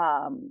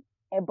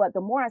 But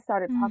the more I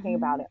started talking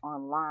about Mm-hmm. it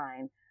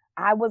online,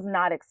 I was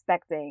not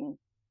expecting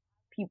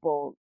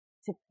people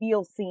to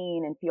feel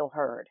seen and feel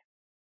heard.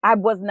 I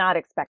was not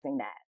expecting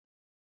that.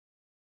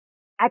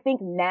 I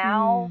think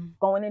now Mm.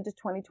 going into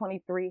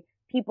 2023,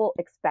 people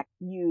expect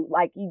you,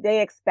 like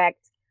they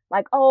expect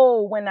like,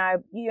 oh, when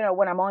I'm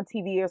on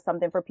TV or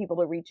something, for people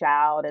to reach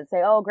out and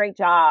say, oh, great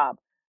job.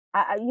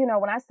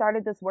 When I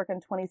started this work in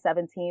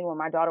 2017, when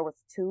my daughter was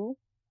 2,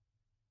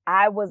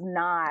 I was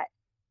not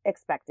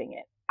expecting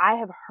it. I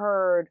have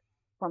heard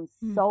from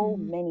so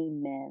Mm-hmm. many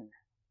men.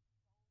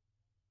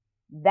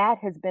 That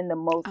has been the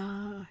most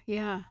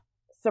Yeah.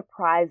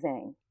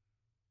 surprising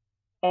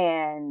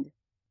and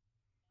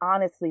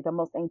honestly the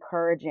most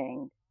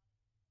encouraging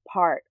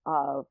part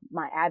of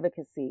my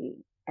advocacy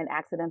and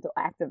accidental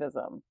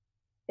activism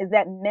is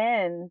that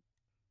men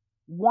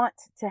want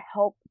to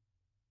help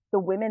the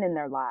women in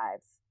their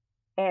lives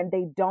and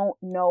they don't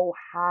know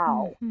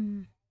how.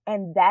 Mm-hmm.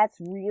 And that's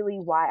really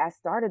why I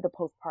started the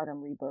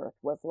postpartum rebirth,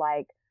 was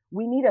like,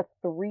 we need a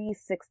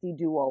 360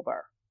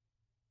 do-over.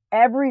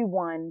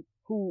 Everyone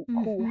who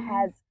Mm-hmm.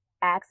 has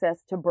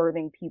access to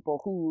birthing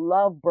people, who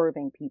love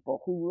birthing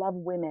people, who love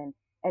women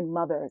and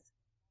mothers,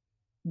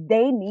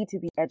 they need to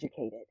be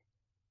educated.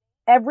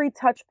 Every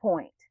touch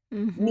point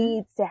Mm-hmm.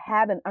 needs to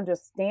have an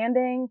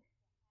understanding,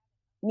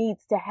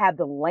 needs to have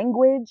the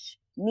language,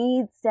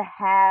 needs to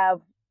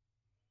have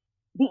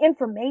the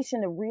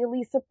information to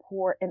really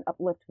support and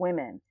uplift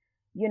women.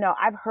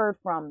 I've heard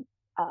from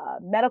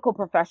medical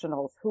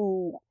professionals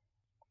who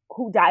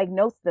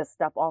diagnose this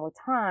stuff all the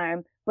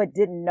time, but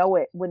didn't know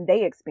it when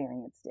they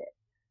experienced it.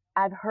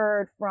 I've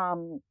heard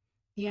from,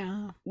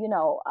 Yeah.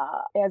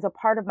 as a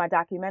part of my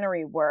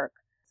documentary work,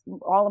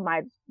 all of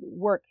my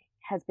work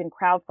has been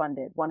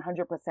crowdfunded,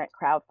 100%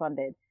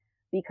 crowdfunded,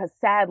 because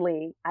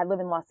sadly, I live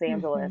in Los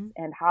Angeles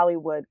Mm-hmm. and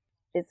Hollywood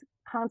is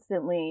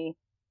constantly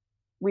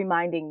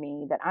reminding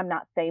me that I'm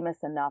not famous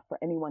enough for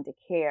anyone to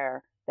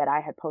care that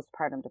I had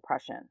postpartum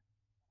depression.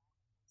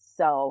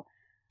 So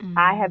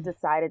I have Mm.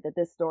 decided that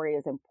this story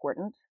is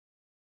important,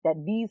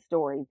 that these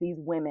stories, these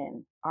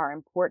women are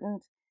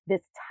important,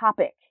 this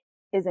topic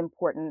is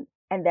important,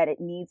 and that it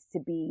needs to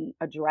be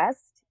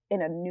addressed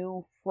in a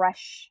new,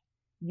 fresh,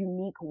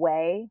 unique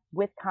way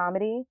with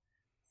comedy.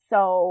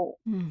 So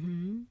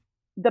Mm-hmm.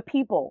 the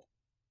people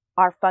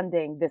are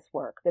funding this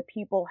work. The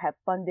people have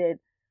funded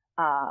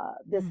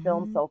this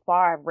film Mm-hmm. so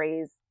far. I've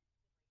raised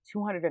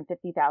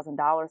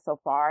 $250,000 so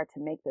far to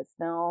make this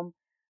film.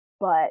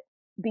 But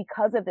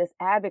because of this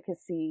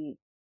advocacy,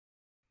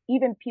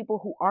 even people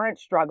who aren't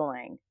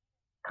struggling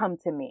come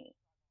to me.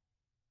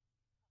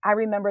 I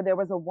remember there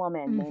was a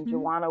woman named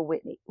Mm-hmm.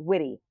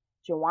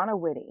 Joanna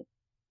Whitty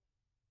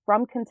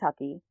from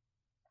Kentucky,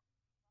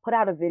 put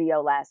out a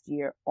video last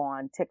year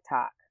on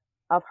TikTok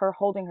of her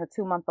holding her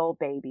 2-month-old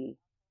baby.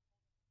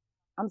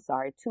 I'm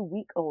sorry,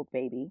 2-week-old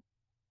baby,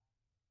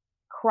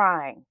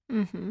 crying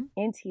Mm-hmm.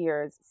 in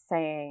tears,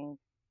 saying,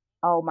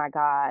 oh my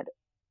God,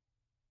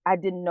 I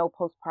didn't know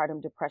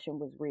postpartum depression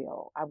was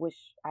real. I wish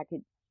I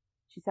could,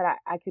 she said,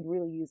 I could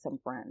really use some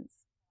friends.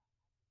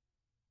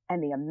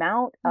 And the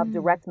amount of Mm.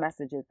 direct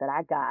messages that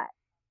I got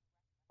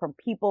from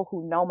people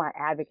who know my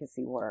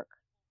advocacy work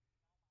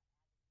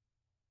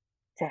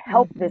to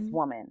help this Mm-hmm.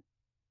 woman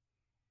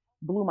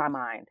blew my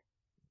mind.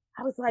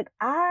 I was like,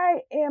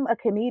 I am a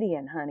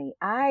comedian, honey.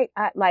 I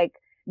like,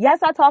 yes,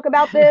 I talk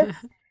about this.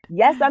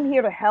 Yes, I'm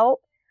here to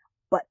help,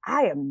 but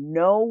I am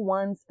no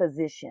one's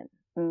physician.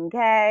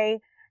 Okay.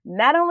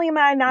 Not only am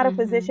I not a Mm-hmm.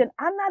 physician,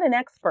 I'm not an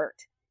expert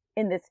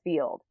in this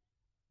field.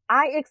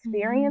 I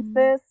experienced Mm-hmm.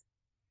 this.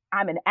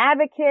 I'm an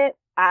advocate.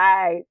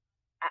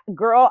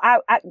 Girl,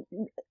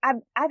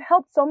 I've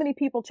helped so many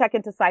people check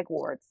into psych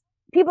wards.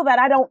 People that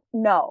I don't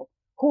know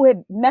who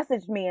had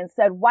messaged me and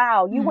said,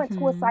 wow, you went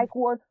to a Mm-hmm. psych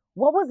ward.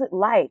 What was it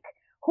like?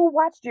 Who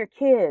watched your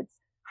kids?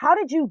 How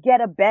did you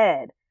get a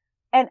bed?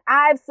 And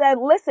I've said,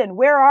 listen,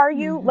 where are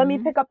you? Let me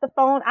Mm-hmm. pick up the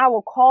phone. I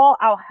will call.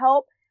 I'll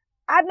help.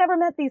 I've never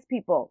met these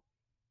people,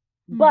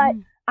 but Mm-hmm.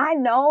 I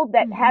know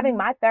that having Mm-hmm.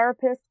 my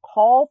therapist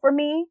call for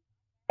me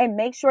and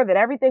make sure that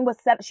everything was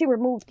set, she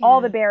removed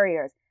all the Yeah.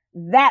 barriers.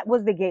 That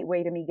was the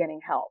gateway to me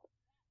getting help.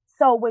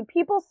 So when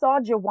people saw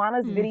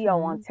Joanna's video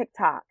on Mm-hmm.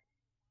 TikTok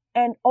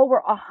and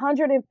over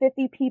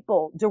 150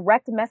 people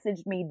direct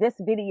messaged me this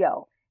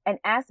video and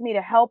asked me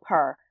to help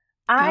her,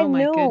 I Oh my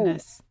knew,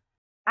 goodness.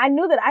 I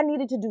knew that I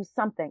needed to do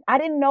something. I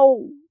didn't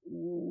know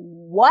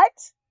what,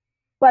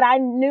 but I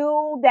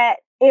knew that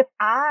if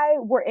I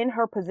were in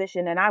her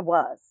position, and I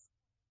was,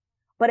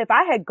 but if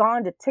I had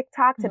gone to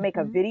TikTok to make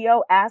a Mm-hmm.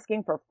 video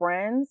asking for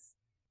friends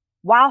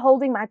while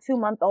holding my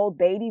 2-month-old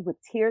baby with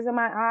tears in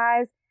my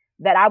eyes,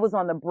 that I was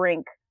on the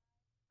brink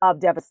of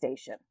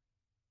devastation.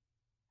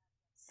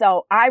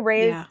 So I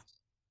Yeah.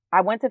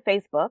 went to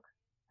Facebook.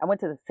 I went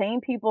to the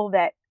same people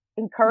that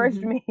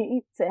encouraged Mm-hmm.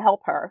 me to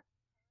help her.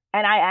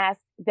 And I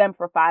asked them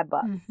for $5.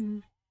 Mm-hmm.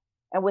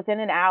 And within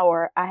an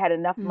hour, I had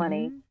enough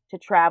money Mm-hmm. to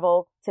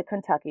travel to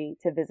Kentucky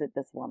to visit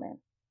this woman.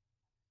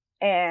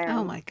 Oh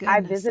And my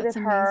I goodness, visited that's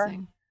her.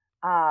 amazing.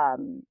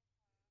 Um,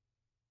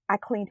 I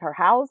cleaned her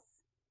house.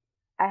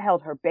 I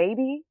held her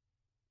baby.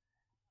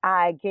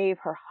 I gave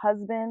her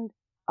husband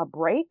a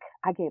break.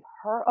 I gave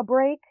her a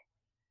break.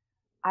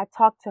 I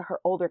talked to her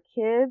older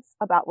kids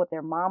about what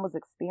their mom was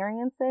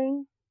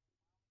experiencing.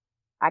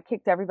 I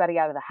kicked everybody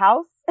out of the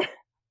house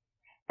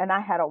and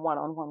I had a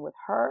one-on-one with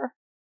her,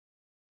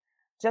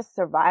 just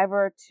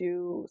survivor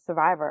to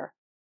survivor.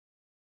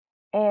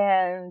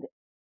 And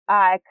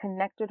I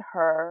connected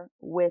her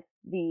with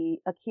the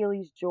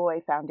Achilles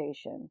Joy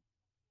Foundation,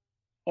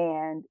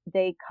 and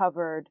they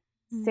covered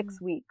Mm.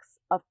 6 weeks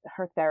of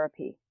her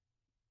therapy.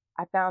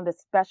 I found a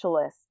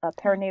specialist, a Oh,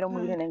 perinatal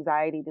mood and good.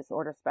 anxiety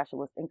disorder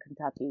specialist in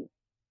Kentucky,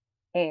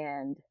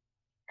 and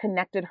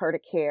connected her to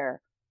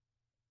care.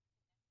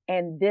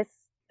 And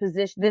this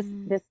physician,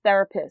 Mm. this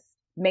therapist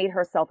made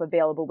herself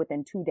available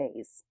within 2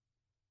 days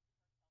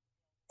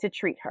to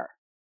treat her.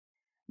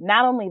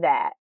 Not only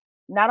that,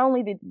 not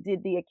only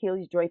did the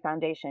Achilles Joy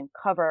Foundation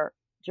cover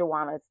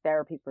Joanna's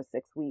therapy for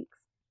 6 weeks,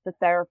 the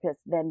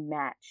therapist then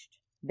matched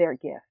their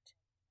gift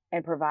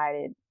and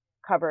provided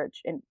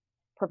coverage and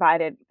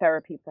provided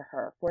therapy for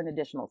her for an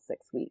additional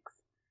 6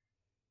 weeks.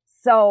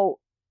 So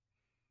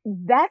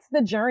that's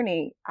the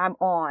journey I'm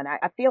on.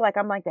 I feel like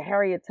I'm like the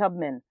Harriet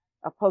Tubman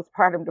of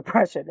postpartum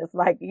depression. It's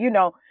like,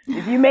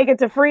 if you make it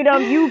to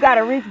freedom, you got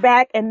to reach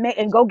back and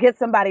go get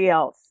somebody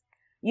else.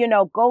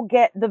 Go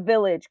get the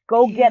village,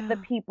 go get the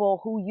Yeah.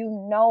 people who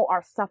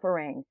are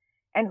suffering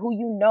and who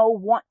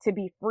want to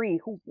be free,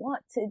 who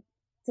want to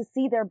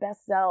see their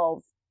best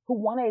selves, who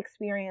want to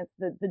experience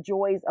the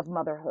joys of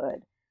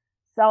motherhood.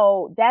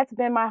 So that's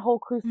been my whole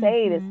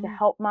crusade, is to Mm-hmm.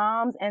 help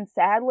moms. And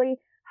sadly,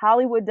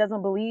 Hollywood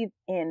doesn't believe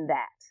in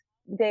that.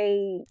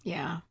 They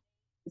Yeah.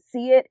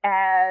 see it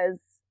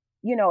as,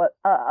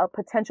 a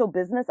potential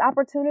business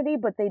opportunity,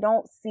 but they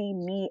don't see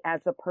me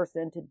as a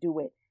person to do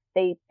it.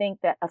 They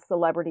think that a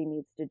celebrity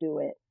needs to do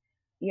it.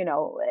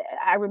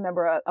 I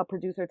remember a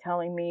producer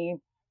telling me,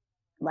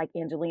 like,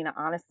 Angelina,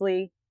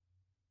 honestly,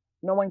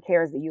 no one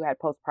cares that you had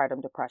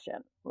postpartum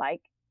depression.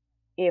 Like,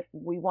 if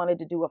we wanted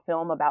to do a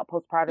film about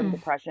postpartum Mm.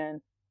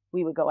 depression,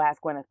 we would go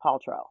ask Gwyneth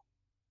Paltrow,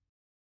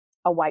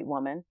 a white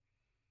woman.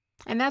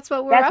 And that's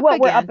what we're That's up what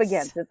we're up against.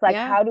 against. It's like,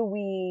 Yeah.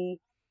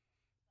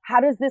 how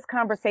does this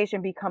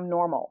conversation become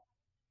normal?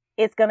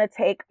 It's going to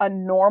take a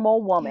normal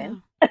Yeah.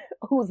 woman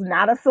who's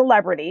not a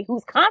celebrity,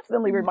 who's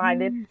constantly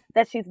reminded Mm-hmm.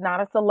 that she's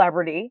not a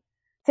celebrity,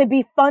 to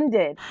be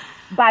funded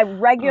by Oh my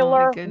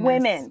regular goodness.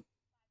 women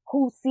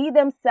who see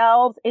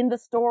themselves in the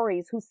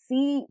stories, who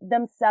see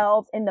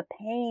themselves in the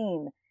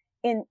pain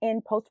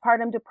in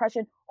postpartum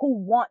depression, who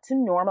want to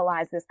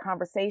normalize this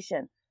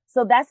conversation.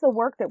 So that's the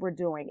work that we're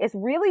doing. It's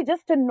really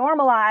just to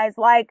normalize,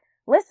 like,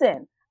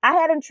 listen, I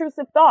had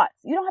intrusive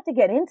thoughts. You don't have to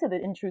get into the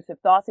intrusive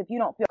thoughts if you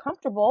don't feel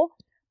comfortable,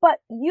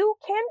 but you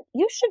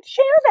should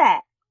share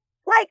that.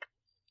 Like,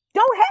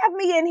 don't have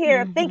me in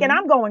here thinking Mm-hmm.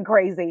 I'm going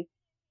crazy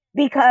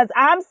because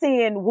I'm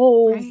seeing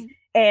wolves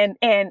Right.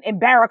 and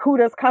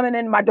barracudas coming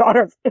in my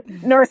daughter's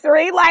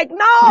nursery. Like,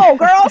 no,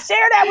 girl,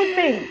 share that with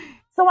me.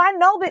 So I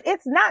know that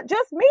it's not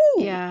just me.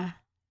 Yeah.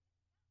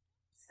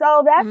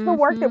 So that's the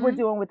work that we're Mm-hmm.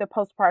 doing with the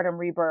postpartum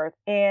rebirth.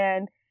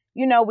 And,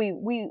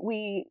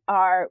 we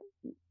are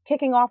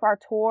kicking off our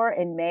tour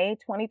in May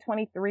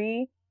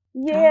 2023. Oh,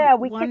 Yeah,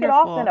 we kick it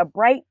off in wonderful. a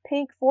bright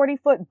pink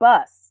 40-foot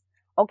bus.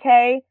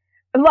 Okay.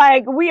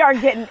 Like, we are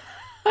getting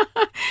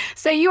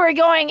So you are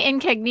going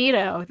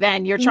incognito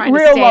then. You're trying to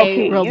real low stay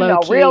key, real low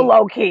real key.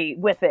 low key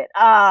with it.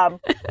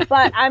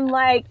 But I'm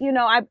like,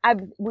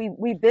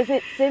 we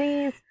visit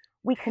cities,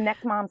 we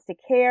connect moms to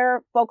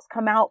care. Folks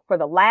come out for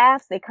the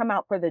laughs, they come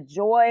out for the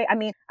joy. I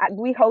mean,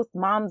 we host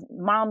moms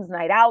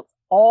night outs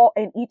all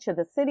in each of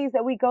the cities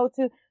that we go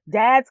to.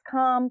 Dads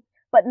come,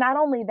 but not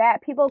only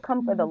that, people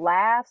come for the Mm.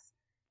 laughs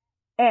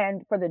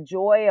and for the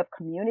joy of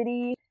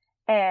community.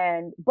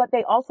 And but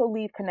they also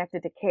leave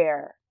connected to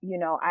care.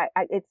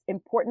 It's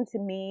important to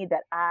me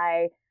that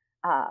I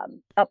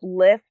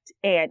uplift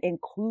and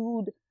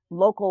include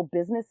local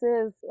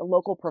businesses,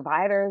 local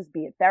providers,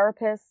 be it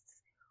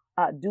therapists,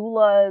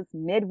 doulas,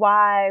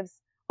 midwives,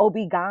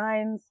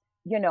 OB-GYNs.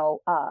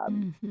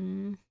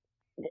 Mm-hmm.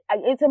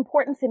 It's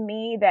important to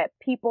me that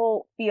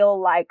people feel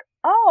like,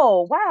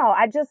 oh wow,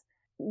 I just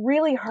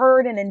really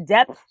heard an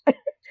in-depth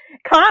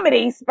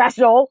comedy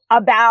special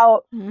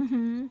about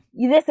Mm-hmm.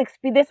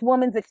 this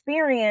woman's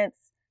experience.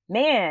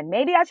 Man,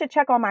 maybe I should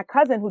check on my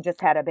cousin who just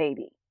had a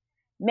baby.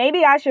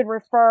 Maybe I should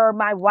refer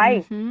my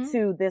wife Mm-hmm.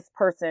 to this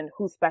person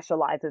who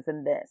specializes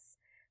in this.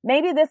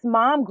 Maybe this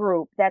mom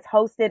group that's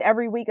hosted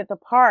every week at the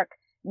park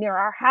near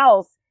our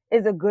house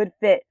is a good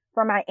fit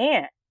for my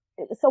aunt.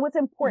 So it's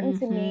important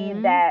to me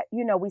Mm-hmm. that,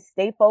 we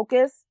stay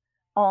focused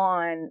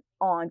on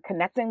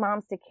connecting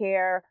moms to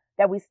care,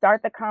 that we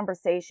start the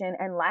conversation.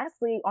 And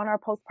lastly, on our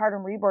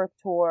postpartum rebirth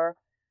tour,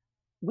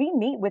 we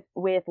meet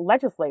with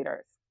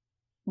legislators.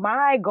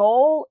 My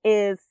goal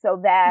is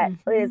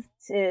Mm-hmm.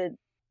 to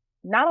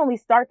not only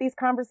start these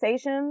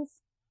conversations,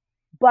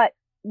 but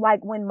like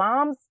when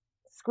moms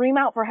scream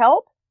out for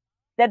help,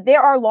 that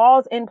there are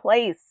laws in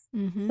place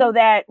Mm-hmm. so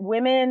that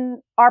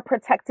women are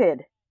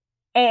protected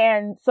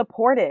and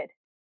supported.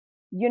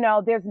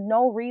 There's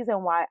no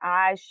reason why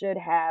I should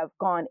have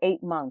gone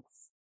 8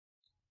 months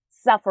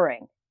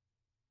suffering.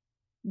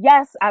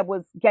 Yes, I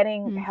was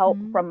getting help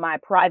Mm-hmm. from my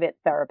private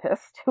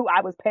therapist who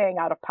I was paying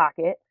out of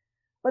pocket,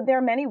 but there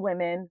are many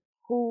women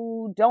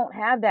who don't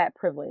have that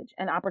privilege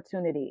and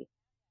opportunity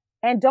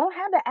and don't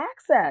have the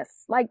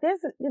access. Like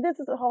this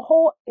is a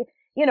whole,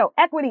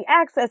 equity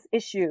access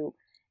issue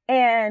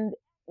and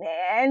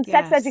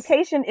sex Yes.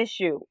 education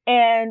issue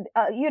and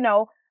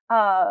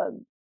uh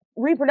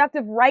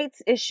reproductive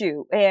rights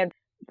issue and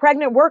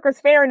pregnant workers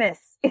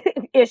fairness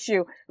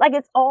issue. Like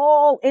it's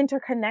all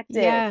interconnected.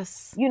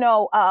 Yes.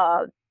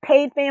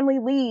 Paid family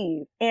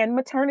leave and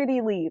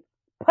maternity leave,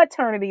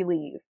 paternity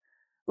leave.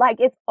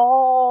 Like it's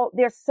all,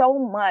 there's so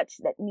much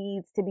that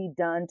needs to be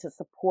done to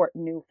support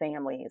new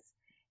families.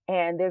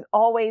 And there's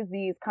always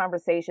these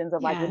conversations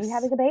of like, when are you Yes.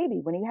 having a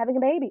baby? When are you having a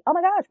baby? Oh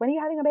my gosh, when are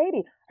you having a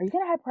baby? Are you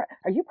going to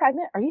are you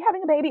pregnant? Are you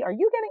having a baby? Are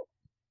you getting,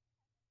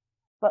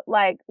 but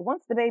like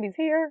once the baby's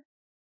here,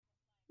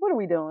 what are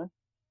we doing?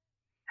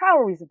 How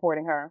are we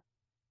supporting her?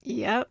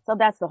 Yep. So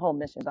that's the whole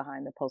mission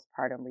behind the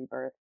postpartum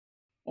rebirth.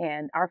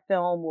 And our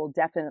film will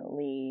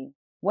definitely,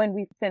 when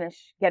we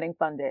finish getting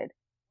funded,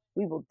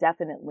 we will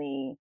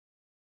definitely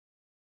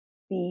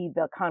be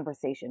the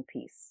conversation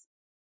piece,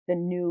 the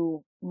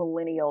new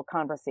millennial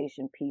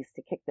conversation piece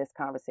to kick this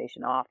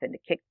conversation off and to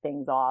kick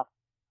things off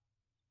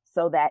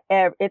so that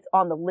it's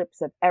on the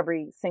lips of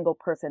every single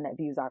person that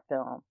views our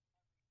film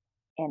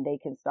and they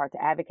can start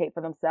to advocate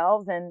for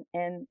themselves and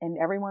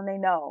everyone they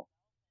know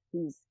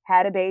who's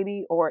had a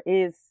baby or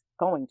is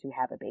going to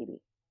have a baby.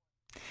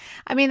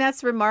 I mean,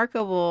 that's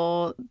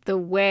remarkable the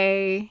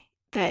way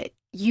that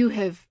you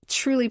have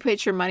truly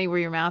put your money where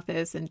your mouth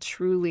is and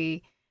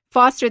truly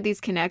fostered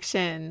these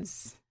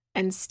connections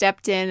and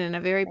stepped in a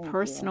very Thank you.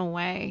 personal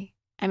way.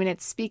 I mean,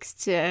 it speaks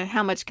to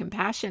how much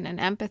compassion and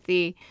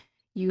empathy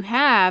you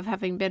have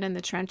having been in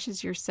the trenches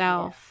Yes.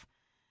 yourself.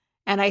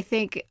 And I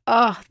think,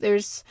 oh,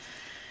 there's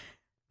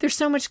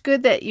so much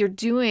good that you're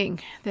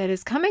doing that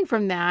is coming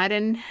from that.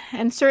 And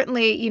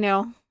certainly,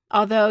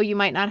 although you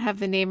might not have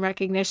the name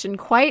recognition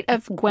quite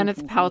of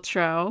Gwyneth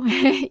Paltrow,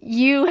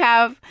 you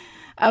have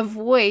a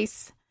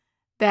voice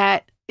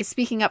that is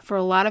speaking up for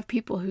a lot of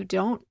people who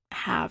don't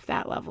have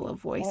that level of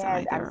voice And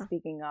I'm either.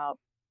 speaking up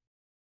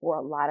for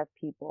a lot of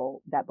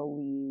people that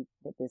believe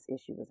that this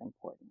issue is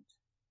important.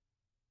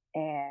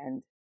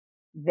 And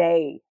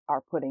they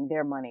are putting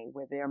their money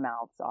where their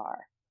mouths are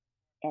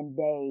and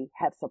they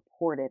have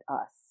supported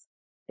us.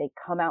 They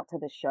come out to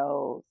the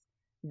shows,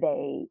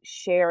 they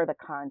share the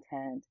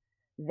content,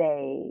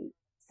 they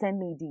send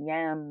me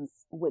DMs,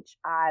 which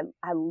I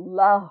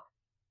love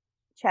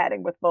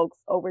chatting with folks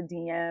over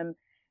DM.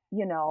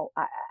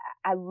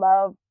 I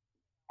love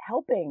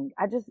helping.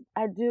 I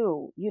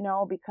do,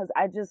 because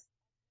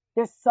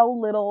there's so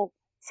little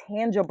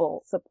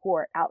tangible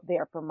support out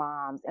there for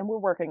moms, and we're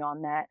working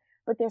on that.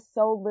 But there's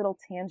so little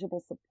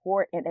tangible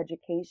support and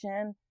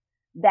education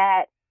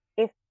that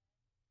if,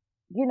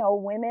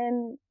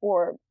 women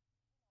or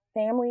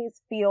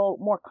families feel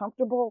more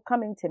comfortable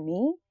coming to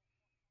me,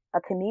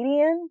 a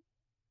comedian,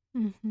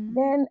 Mm-hmm.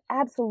 then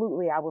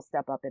absolutely I will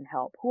step up and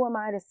help. Who am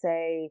I to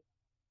say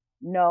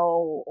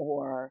no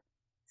or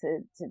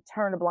to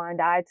turn a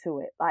blind eye to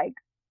it? Like,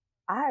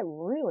 I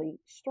really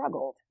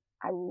struggled.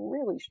 I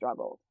really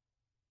struggled.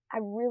 I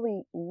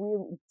really,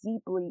 really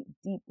deeply,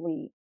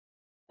 deeply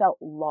felt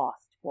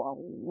lost for a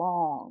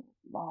long,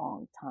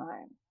 long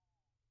time.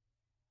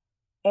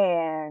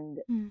 And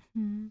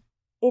Mm-hmm.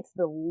 it's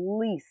the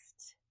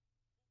least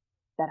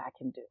that I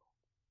can do.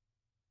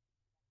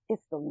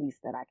 It's the least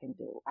that I can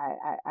do.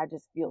 I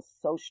just feel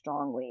so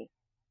strongly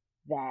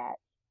that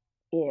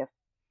if,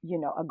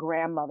 a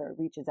grandmother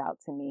reaches out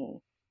to me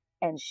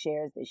and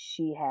shares that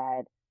she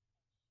had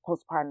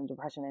postpartum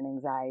depression and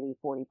anxiety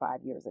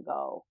 45 years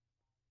ago,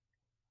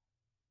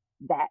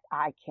 that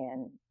I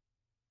can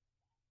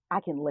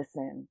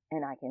listen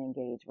and I can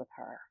engage with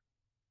her.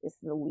 It's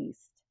the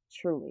least,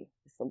 truly,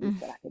 it's the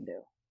least that I can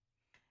do.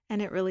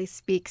 And it really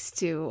speaks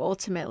to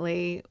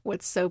ultimately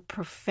what's so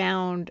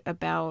profound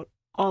about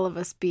all of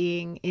us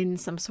being in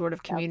some sort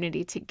of Yep.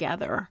 community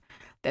together,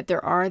 that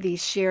there are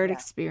these shared Yeah.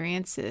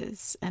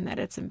 experiences and that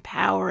it's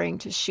empowering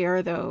to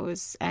share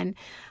those. And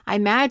I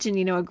imagine,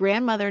 a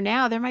grandmother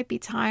now, there might be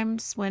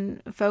times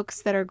when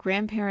folks that are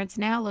grandparents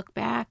now look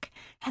back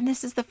and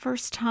this is the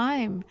first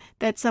time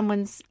that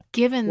someone's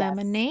given them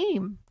a Yes.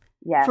 name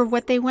for Yes.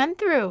 what they went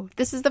through.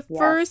 This is the Yes.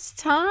 first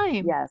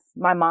time. Yes.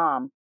 My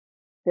mom,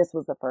 this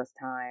was the first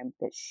time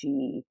that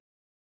she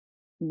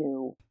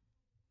knew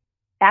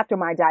after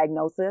my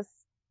diagnosis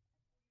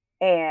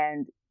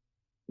and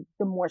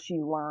the more she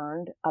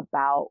learned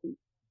about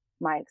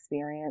my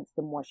experience,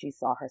 the more she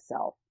saw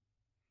herself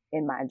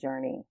in my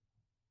journey.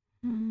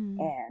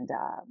 And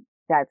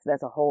that's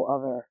a whole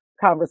other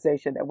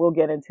conversation that we'll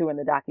get into in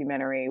the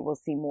documentary. We'll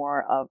see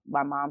more of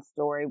my mom's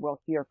story.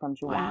 We'll hear from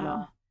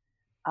Joanna.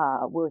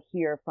 Wow. We'll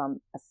hear from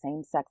a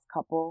same-sex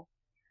couple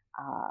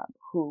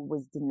who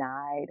was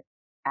denied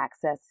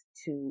access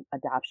to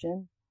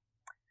adoption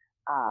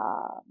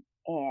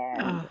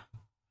and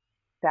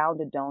found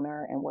a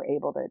donor and were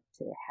able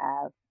to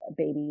have a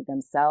baby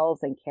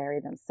themselves and carry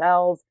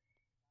themselves,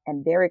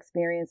 and their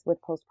experience with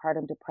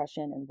postpartum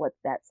depression and what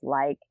that's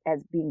like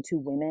as being two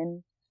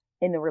women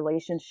in the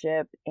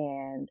relationship,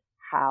 and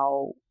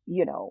how,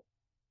 you know,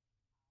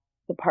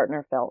 the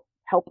partner felt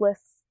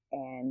helpless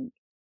and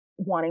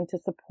wanting to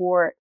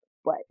support,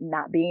 but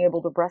not being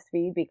able to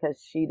breastfeed because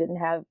she didn't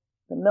have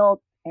the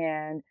milk.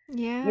 And,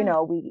 you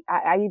know,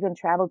 I even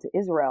traveled to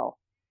Israel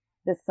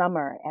this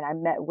summer, and I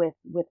met with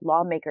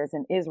lawmakers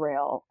in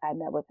Israel. I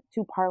met with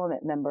 2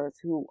 parliament members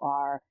who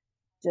are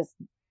just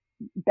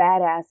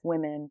badass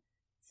women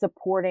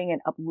supporting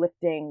and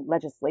uplifting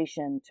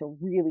legislation to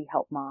really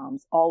help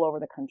moms all over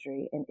the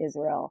country in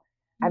Israel.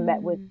 I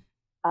met with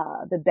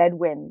the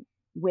Bedouin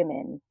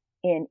women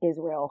in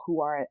Israel,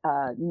 who are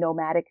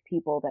nomadic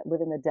people that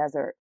live in the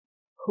desert,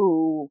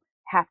 who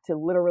have to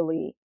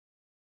literally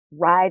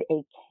ride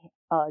a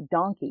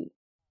donkey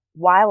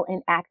while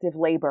in active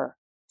labor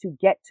to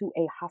get to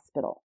a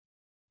hospital.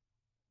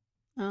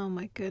 Oh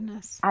my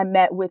goodness. I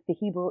met with the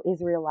Hebrew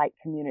Israelite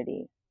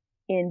community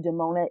in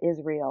Dimona,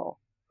 Israel,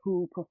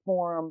 who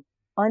perform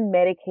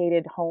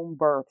unmedicated home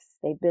births.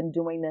 They've been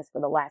doing this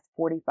for the last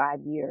 45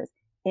 years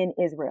in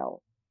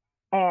Israel.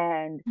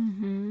 And,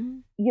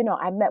 you know,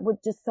 I met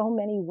with just so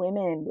many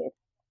women with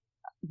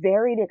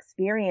varied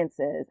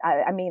experiences.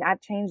 I mean,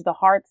 I've changed the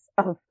hearts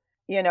of,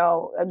 you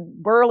know,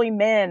 burly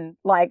men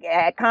like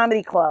at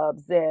comedy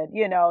clubs and,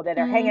 you know, that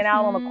are hanging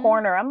out on the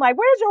corner. I'm like,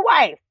 where's your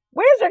wife?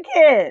 Where's your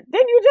kid?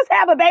 Didn't you just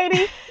have a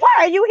baby? Why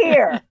are you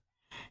here?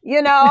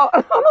 You know,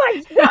 I'm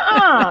like,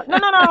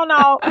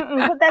 no.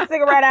 Put that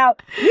cigarette out.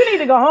 You need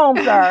to go home,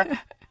 sir.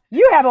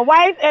 You have a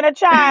wife and a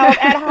child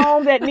at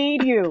home that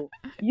need you.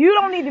 You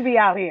don't need to be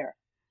out here.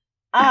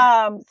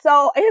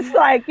 So it's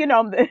like, you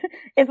know,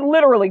 it's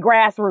literally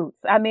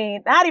grassroots. I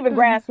mean, not even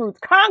grassroots,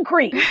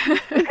 concrete.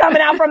 It's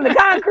coming out from the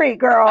concrete,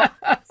 girl.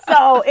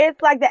 So it's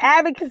like the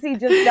advocacy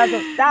just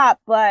doesn't stop.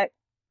 But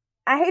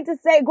I hate to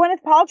say,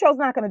 Gwyneth Paltrow's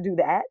not going to do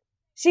that.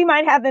 She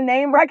might have the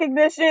name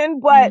recognition,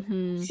 but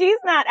she's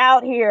not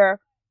out here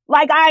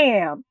like I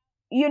am,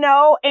 you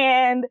know,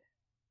 and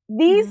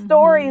these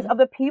stories of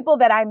the people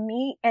that I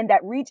meet and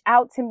that reach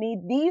out to me,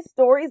 these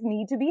stories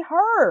need to be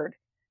heard.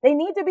 They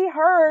need to be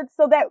heard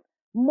so that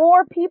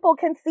more people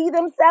can see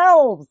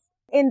themselves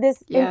in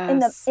this, in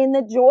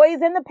the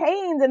joys and the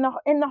pains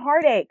and the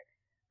heartache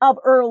of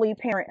early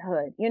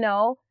parenthood, you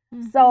know?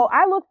 So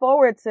I look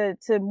forward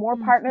to more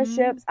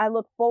partnerships. I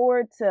look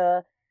forward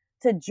to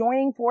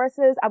joining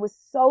forces. I was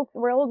so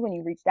thrilled when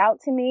you reached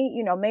out to me.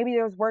 You know, maybe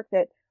there's work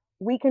that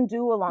we can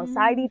do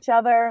alongside each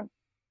other,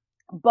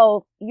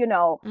 both, you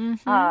know,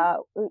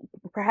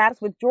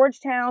 perhaps with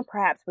Georgetown,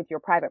 perhaps with your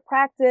private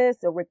practice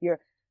or with your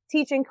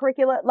teaching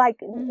curricula. Like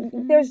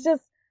there's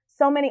just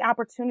so many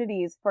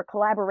opportunities for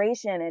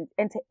collaboration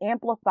and to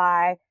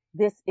amplify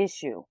this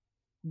issue.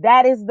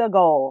 That is the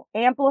goal.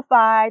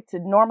 Amplify to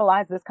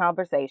normalize this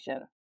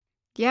conversation.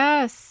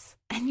 Yes.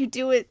 And you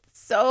do it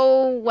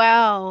so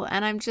well.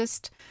 And I'm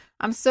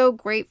so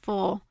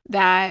grateful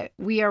that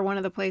we are one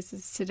of the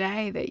places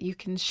today that you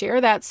can share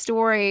that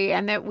story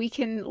and that we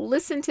can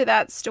listen to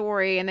that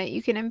story and that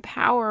you can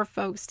empower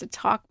folks to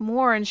talk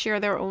more and share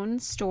their own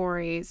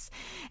stories.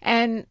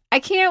 And I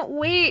can't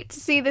wait to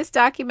see this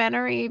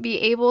documentary be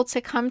able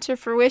to come to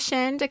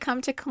fruition, to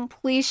come to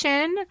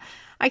completion.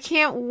 I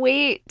can't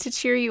wait to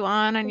cheer you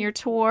on your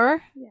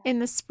tour in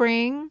the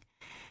spring.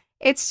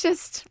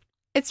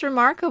 It's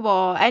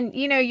remarkable. And,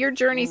 you know, your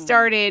journey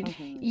started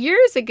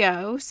years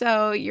ago.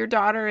 So your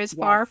daughter is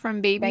far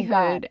from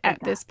babyhood at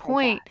this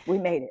point. We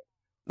made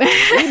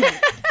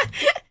it.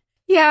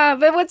 Yeah.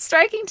 But what's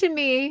striking to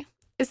me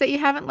is that you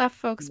haven't left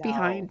folks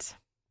behind,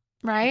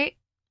 right?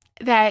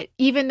 That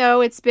even though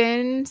it's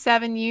been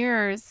 7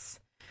 years,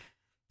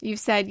 you've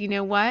said, you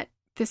know what?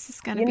 This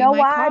is going to be my cause.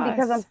 You know why?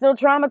 Because I'm still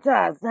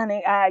traumatized,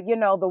 honey. You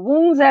know, the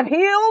wounds have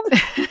healed.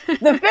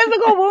 The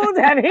physical wounds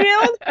have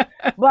healed.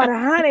 But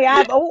honey,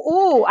 I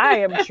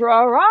am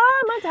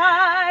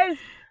traumatized.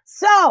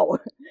 So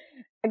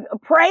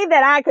pray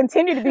that I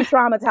continue to be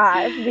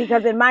traumatized,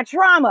 because in my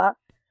trauma,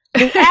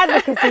 the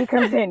advocacy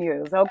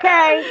continues.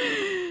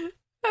 Okay.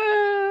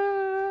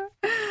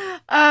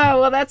 Oh,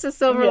 well, that's a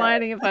silver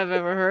lining if I've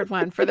ever heard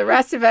one. For the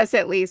rest of us,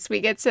 at least,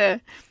 we get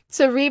to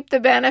reap the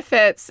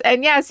benefits.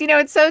 And yes, you know,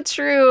 it's so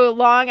true.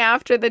 Long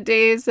after the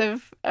days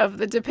of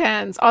the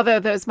depends, although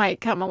those might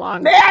come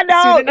along soon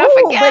enough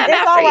again. But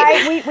it's all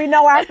right. We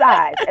know our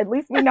size. At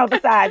least we know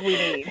the size we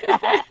need.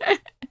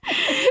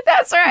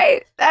 That's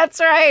right. That's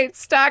right.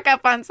 Stock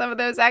up on some of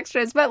those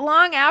extras. But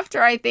long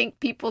after, I think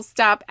people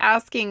stop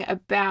asking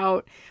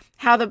about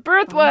how the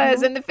birth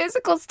was and the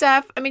physical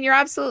stuff. I mean, you're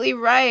absolutely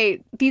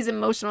right. These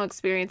emotional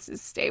experiences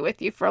stay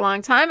with you for a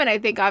long time. And I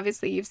think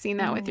obviously you've seen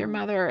that with your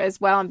mother as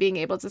well, and being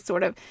able to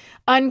sort of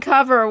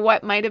uncover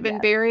what might have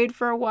been buried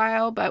for a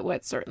while, but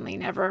what certainly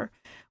never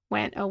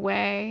went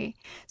away.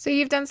 So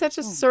you've done such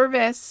a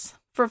service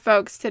for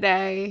folks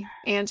today,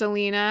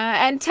 Angelina.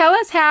 And tell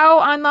us how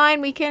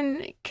online we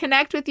can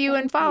connect with you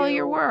and follow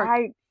your work.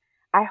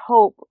 I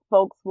hope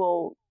folks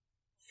will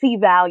see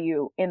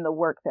value in the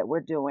work that we're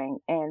doing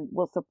and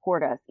will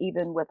support us,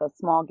 even with a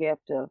small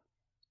gift of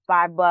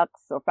 $5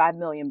 or $5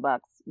 million,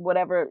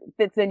 whatever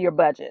fits in your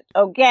budget.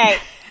 Okay.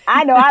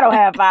 I know I don't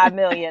have 5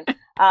 million,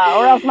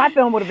 or else my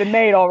film would have been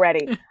made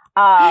already.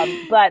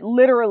 But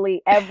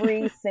literally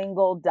every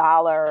single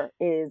dollar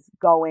is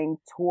going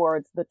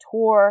towards the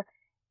tour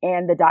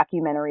and the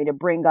documentary to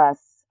bring us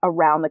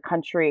around the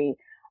country.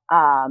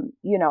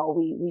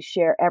 We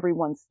share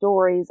everyone's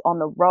stories on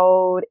the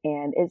road,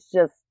 and it's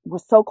just, we're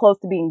so close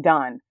to being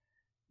done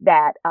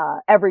that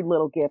every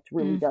little gift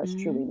really does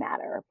truly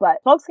matter. But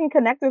folks can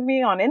connect with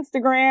me on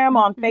Instagram,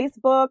 on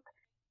Facebook,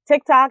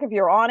 TikTok if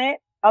you're on it.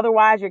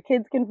 Otherwise, your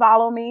kids can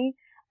follow me.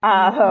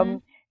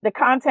 The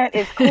content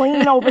is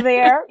clean over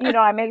there.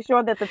 I make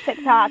sure that the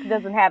TikTok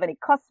doesn't have any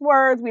cuss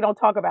words. We don't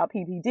talk about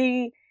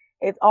PPD.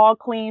 It's all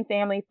clean,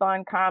 family,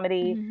 fun,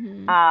 comedy.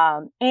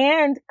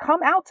 And come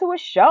out to a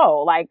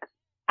show. Like,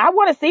 I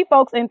want to see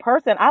folks in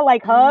person. I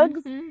like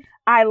hugs.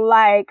 I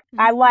like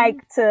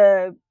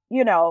to,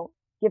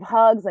 give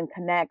hugs and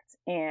connect.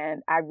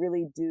 And I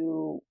really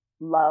do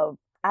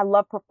I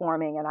love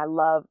performing, and I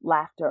love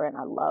laughter, and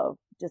I love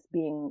just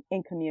being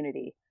in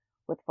community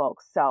with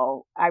folks.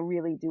 So I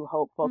really do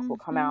hope folks will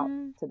come out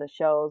to the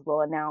shows.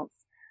 We'll announce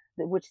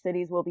which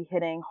cities we'll be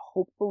hitting.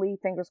 Hopefully,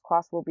 fingers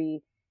crossed, we'll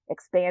be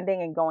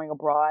expanding and going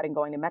abroad and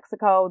going to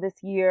Mexico this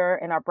year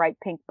in our bright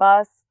pink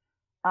bus.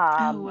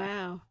 Oh,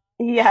 wow.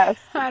 Yes.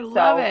 I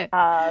love it.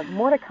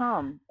 More to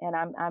come. And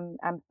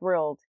I'm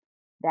thrilled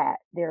that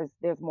there's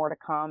more to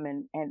come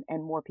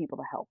and more people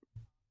to help.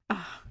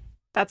 Oh,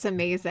 that's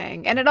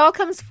amazing. And it all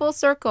comes full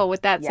circle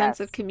with that sense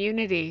of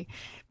community,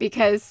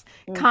 because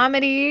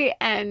comedy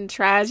and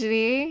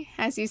tragedy,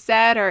 as you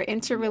said, are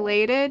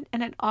interrelated,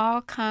 and it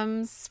all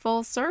comes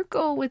full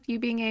circle with you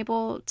being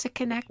able to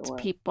connect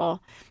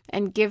people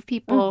and give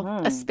people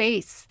a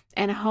space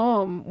and a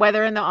home,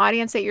 whether in the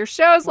audience at your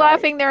shows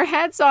laughing their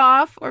heads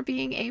off or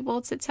being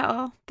able to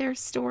tell their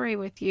story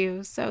with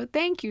you. So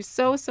thank you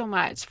so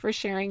much for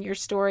sharing your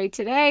story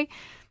today.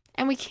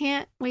 And we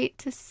can't wait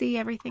to see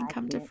everything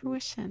come to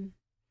fruition.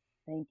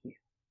 Thank you.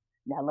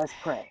 Now let's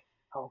pray.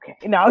 Okay.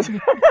 No. This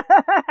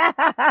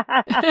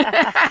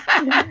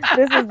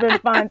has been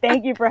fun.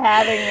 Thank you for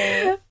having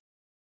me.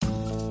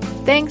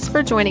 Thanks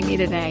for joining me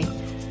today.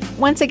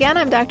 Once again,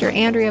 I'm Dr.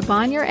 Andrea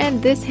Bonnier,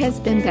 and this has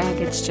been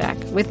Baggage Check,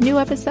 with new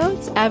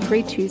episodes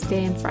every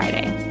Tuesday and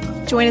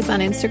Friday. Join us on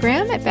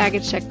Instagram at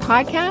Baggage Check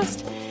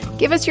Podcast.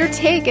 Give us your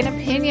take and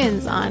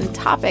opinions on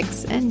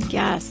topics and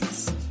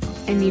guests.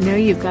 And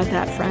you've got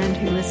that friend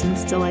who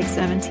listens to like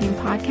 17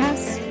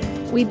 podcasts.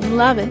 We'd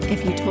love it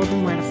if you told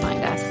them where to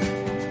find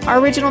us. Our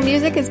original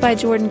music is by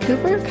Jordan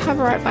Cooper,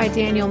 cover art by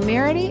Daniel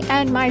Merity,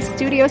 and my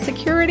studio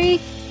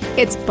security,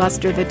 it's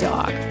Buster the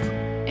dog.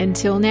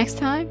 Until next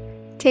time,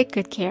 take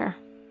good care.